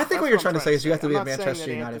positionally sound. I think what you're trying to say is you have to be a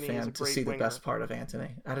Manchester United fan to see the best part of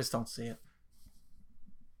Anthony. I just don't see it.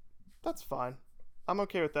 That's fine. I'm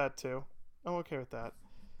okay with that, too. I'm okay with that.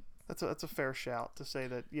 That's a fair shout to say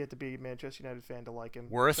that you have to be a Manchester United fan to like him.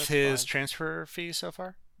 Worth his transfer fee so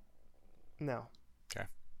far? No. Okay.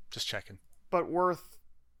 Just checking. But worth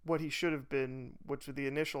what he should have been, which was the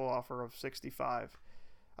initial offer of 65.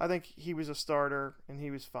 I think he was a starter and he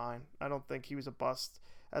was fine. I don't think he was a bust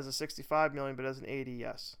as a 65 million, but as an 80,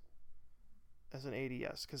 yes. As an 80,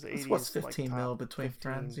 yes, because the 80 what's is 15 mil between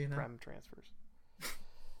friends, Prem transfers.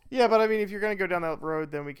 Yeah, but I mean, if you're going to go down that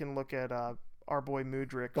road, then we can look at our boy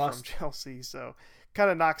Mudryk from Chelsea. So kind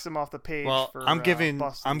of knocks him off the page. Well, I'm giving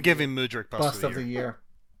Mudryk bust of the year.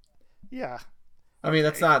 Yeah. I mean,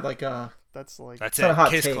 that's not like that's it. Not a hot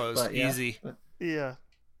Case take, closed. but Easy. Yeah.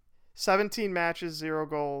 17 matches, 0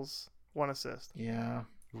 goals, 1 assist. Yeah.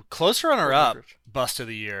 Close runner-up, bust of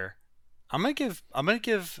the year. I'm gonna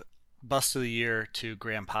give bust of the year to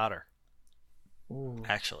Graham Potter. Ooh.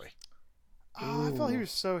 Actually. Oh, I thought he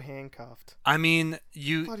was so handcuffed. I mean,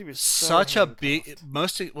 such a big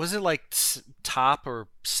was it like top or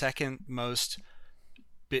second most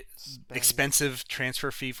expensive transfer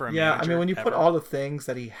fee for a manager? Yeah, I mean, when you put all the things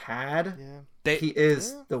that he had, he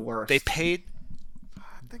is the worst. They paid.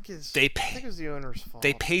 I think it was the owner's fault.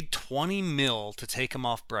 They paid 20 mil to take him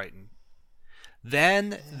off Brighton.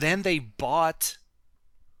 Then they bought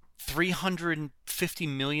 $350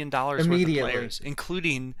 million worth of players,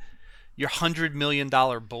 including your $100 million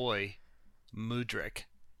boy Mudryk.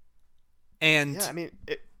 And yeah, I mean,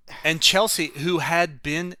 and Chelsea, who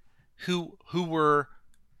were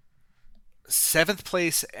 7th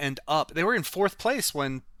place and up. They were in 4th place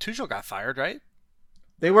when Tuchel got fired, right?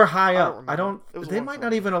 They were high up. They might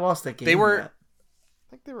not even have lost that game yet. I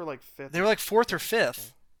think they were like 5th. They were like 4th or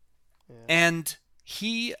 5th. Yeah. And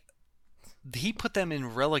he put them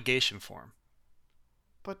in relegation form.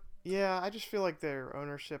 But yeah, I just feel like their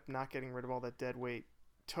ownership not getting rid of all that dead weight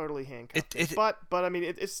totally handcuffed. But I mean,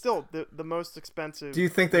 it's still the most expensive. Do you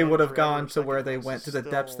think they would have gone to where they went, to the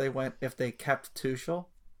depths they went, if they kept Tuchel?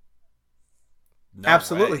 No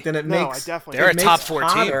Absolutely. way. Then it makes they're a top 4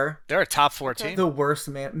 team. They're a top 4 team. The worst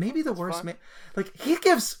man, maybe the worst man. Like he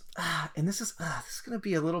gives, and this is going to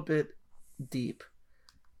be a little bit deep,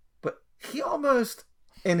 but he almost,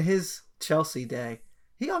 in his Chelsea day,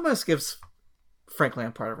 he almost gives Frank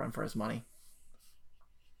Lampard a run for his money.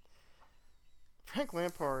 Frank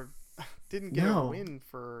Lampard didn't get a win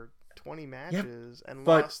for 20 matches and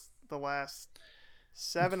lost the last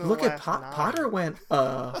 7 of the last 9. Look at Potter went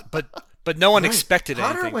but no one expected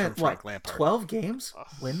anything from Frank Lampard. 12 games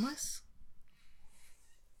winless?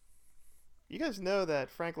 You guys know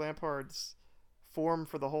that Frank Lampard's form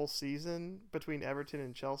for the whole season between Everton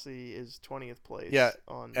and Chelsea is 20th place. Yeah,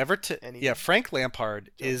 on Everton. Yeah, Frank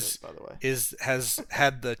Lampard has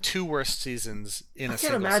had the 2 worst seasons in a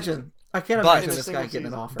single season. I can't imagine this guy getting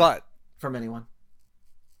an offer from anyone.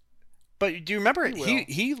 But do you remember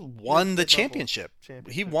he won the championship?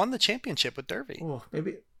 He won the championship with Derby. Oh,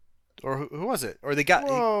 maybe. Or who was it? Or he got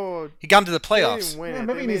into the playoffs.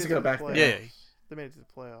 Maybe he needs to go back there. Yeah, they made it to the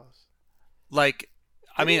playoffs. Like,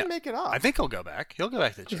 I mean, make it up. I think he'll go back. He'll go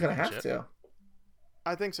back to the championship. He's gonna have to.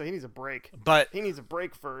 I think so. He needs a break. But he needs a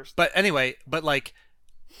break first. But anyway, like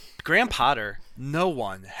Graham Potter, no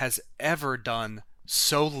one has ever done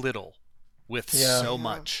so little with so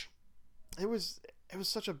much. It was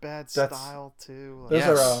such a bad style too. Those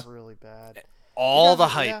are really bad. All the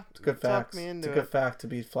hype. Yeah, it's a good fact. It's a good fact to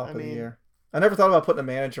be flop of the year. I never thought about putting a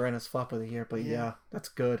manager in as flop of the year, but yeah that's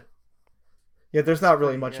good. Yeah, there's not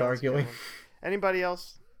really much arguing. Anybody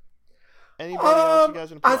else? Anybody else you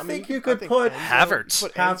guys want to put? I think you could put Havertz.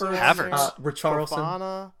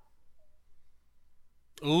 Richarlison.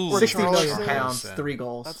 Ooh, 60 million pounds, 3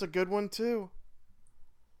 goals. That's a good one too.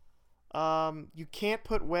 You can't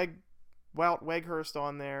put Wout Weghorst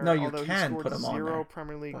on there. No, you although can he scored put him on there. 0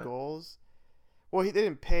 Premier League goals. Well, they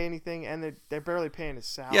didn't pay anything, and they're barely paying his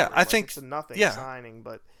salary. Yeah, I think it's a nothing signing,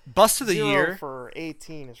 but bust of the year for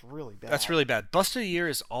 18 is really bad. That's really bad. Bust of the year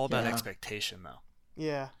is all about expectation, though.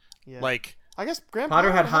 Yeah. Like I guess Graham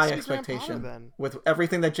Potter had high expectation with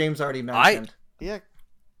everything that James already mentioned.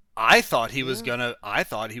 I thought he was gonna. I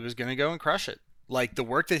thought he was gonna go and crush it. Like the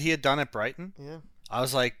work that he had done at Brighton. Yeah. I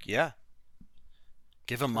was like,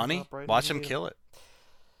 give him money, watch him kill it.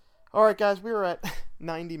 All right, guys, we were at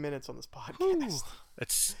 90 minutes on this podcast.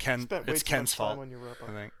 It's Ken's fault. I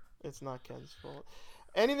think it's not Ken's fault.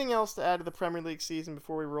 Anything else to add to the Premier League season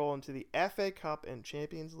before we roll into the FA Cup and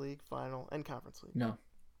Champions League final and Conference League? No.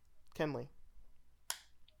 Kenley.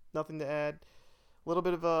 Nothing to add. A little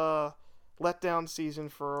bit of a letdown season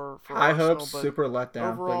for high Arsenal, hopes, super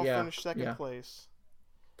letdown. Overall, but finished second place.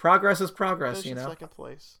 Progress is progress, Second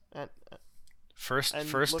place. And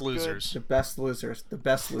first losers. Good. The best losers.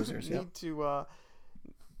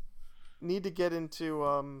 Need to get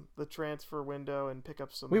into the transfer window and pick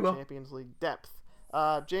up some Champions League depth.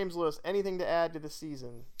 James Lewis, anything to add to the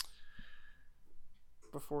season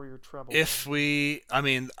before your treble? This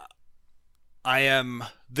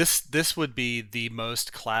would be the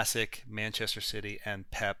most classic Manchester City and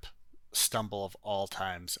Pep stumble of all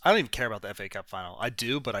times. I don't even care about the FA Cup final. I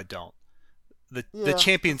do, but I don't. The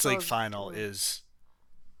Champions League final is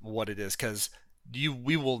what it is, because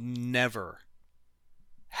we will never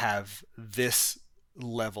have this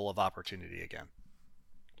level of opportunity again.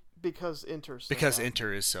 Because Inter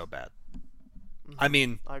is so bad. Mm-hmm. I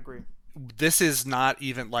mean, I agree. This is not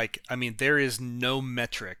even there is no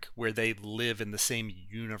metric where they live in the same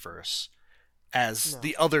universe as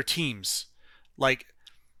the other teams. Like,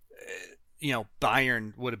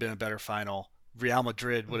 Bayern would have been a better final. Real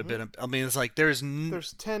Madrid would have been. It's like there's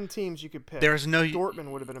 10 teams you could pick. There's no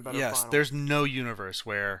Dortmund would have been a better final. Yes, there's no universe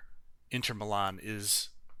where Inter Milan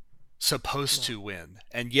is supposed to win,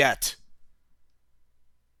 and yet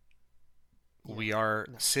we are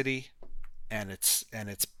City, and it's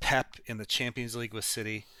Pep in the Champions League with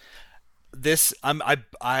City. This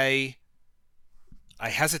I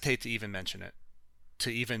hesitate to even mention it, to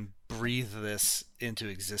even breathe this into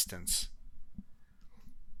existence,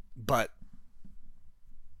 but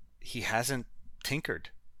he hasn't tinkered.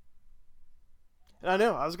 And I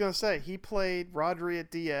know, I was going to say, he played Rodri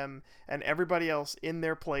at DM and everybody else in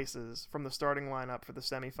their places from the starting lineup for the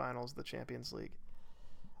semifinals of the Champions League.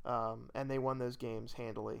 And they won those games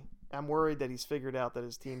handily. I'm worried that he's figured out that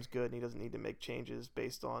his team's good and he doesn't need to make changes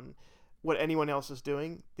based on what anyone else is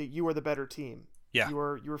doing. That you are the better team. Yeah. You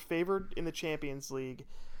were favored in the Champions League.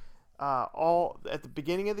 All at the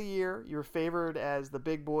beginning of the year, you were favored as the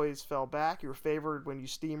big boys fell back. You were favored when you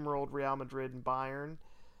steamrolled Real Madrid and Bayern.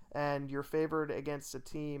 And you're favored against a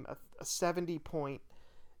team, a 70-point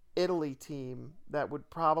Italy team that would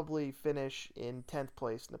probably finish in 10th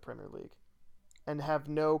place in the Premier League and have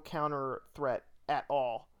no counter threat at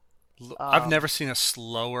all. I've never seen a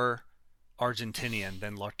slower Argentinian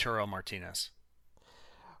than Lautaro Martinez.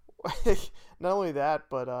 Not only that,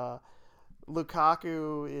 but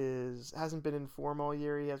Lukaku hasn't been in form all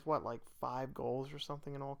year. He has, 5 goals or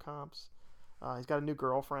something in all comps? He's got a new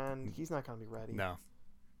girlfriend. He's not going to be ready. No.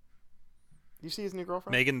 You see his new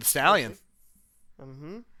girlfriend? Megan Thee Stallion.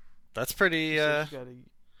 Mm-hmm. That's pretty.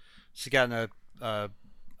 She got a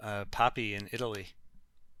poppy in Italy.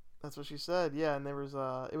 That's what she said. Yeah, and there was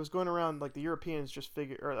it was going around like the Americans just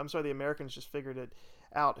figured it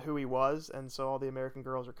out who he was, and so all the American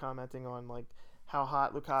girls are commenting on like how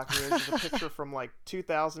hot Lukaku is. There's a picture from like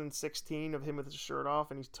 2016 of him with his shirt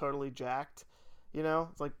off, and he's totally jacked. You know,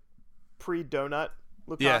 it's like pre-donut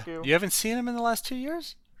Lukaku. Yeah, you haven't seen him in the last 2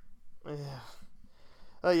 years.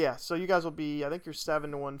 Yeah. So you guys will be. I think you're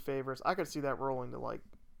 7-1 favorites. I could see that rolling to like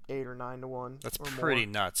 8 or 9-1. That's pretty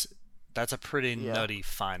nuts. That's a pretty nutty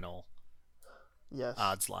final. Yes.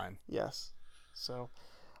 Odds line. Yes. So,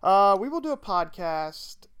 we will do a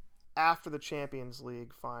podcast after the Champions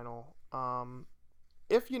League final.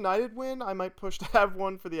 If United win, I might push to have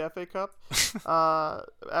one for the FA Cup.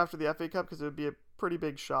 After the FA Cup, because it would be a pretty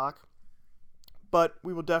big shock. But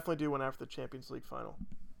we will definitely do one after the Champions League final.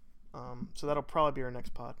 So that'll probably be our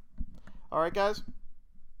next pod. All right, guys.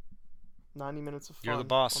 90 minutes of fun. You're the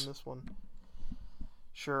boss on this one.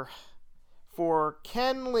 Sure. For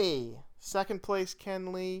Ken Lee, second place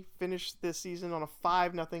Ken Lee, finished this season on a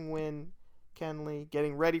 5-0 win. Ken Lee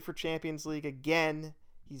getting ready for Champions League again.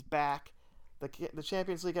 He's back. The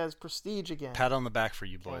Champions League has prestige again. Pat on the back for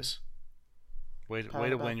you boys. Way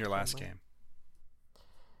to win your last game.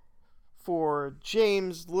 For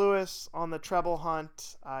James Lewis on the treble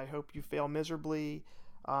hunt, I hope you fail miserably.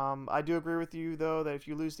 I do agree with you, though, that if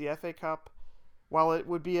you lose the FA Cup, while it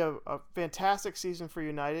would be a fantastic season for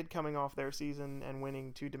United coming off their season and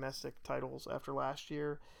winning 2 domestic titles after last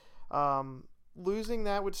year, losing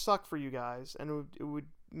that would suck for you guys, and it would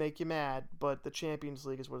make you mad, but the Champions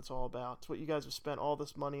League is what it's all about. It's what you guys have spent all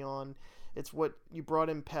this money on. It's what you brought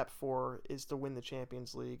in Pep for, is to win the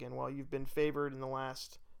Champions League, and while you've been favored in the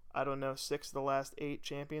last, 6 of the last 8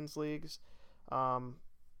 Champions Leagues,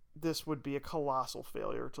 this would be a colossal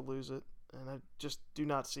failure to lose it, and I just do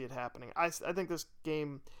not see it happening. I think this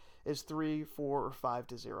game is 3, 4, or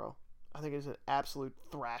 5-0. I think it's an absolute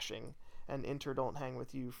thrashing, and Inter don't hang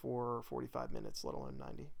with you for 45 minutes, let alone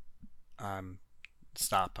 90.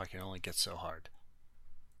 Stop. I can only get so hard.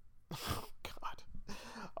 Oh, God.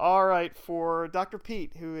 All right, for Dr.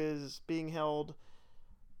 Pete, who is being held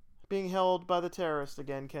by the terrorist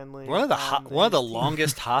again, Ken Lee. One of the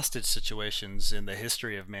longest hostage situations in the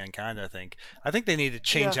history of mankind, I think. I think they need to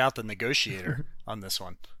change out the negotiator on this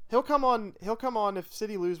one. He'll come on if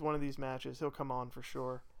City lose one of these matches. He'll come on for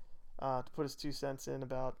sure to put his 2 cents in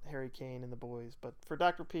about Harry Kane and the boys. But for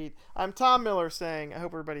Dr. Pete, I'm Tom Miller saying I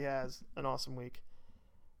hope everybody has an awesome week.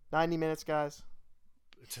 90 minutes, guys.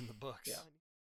 It's in the books. Yeah.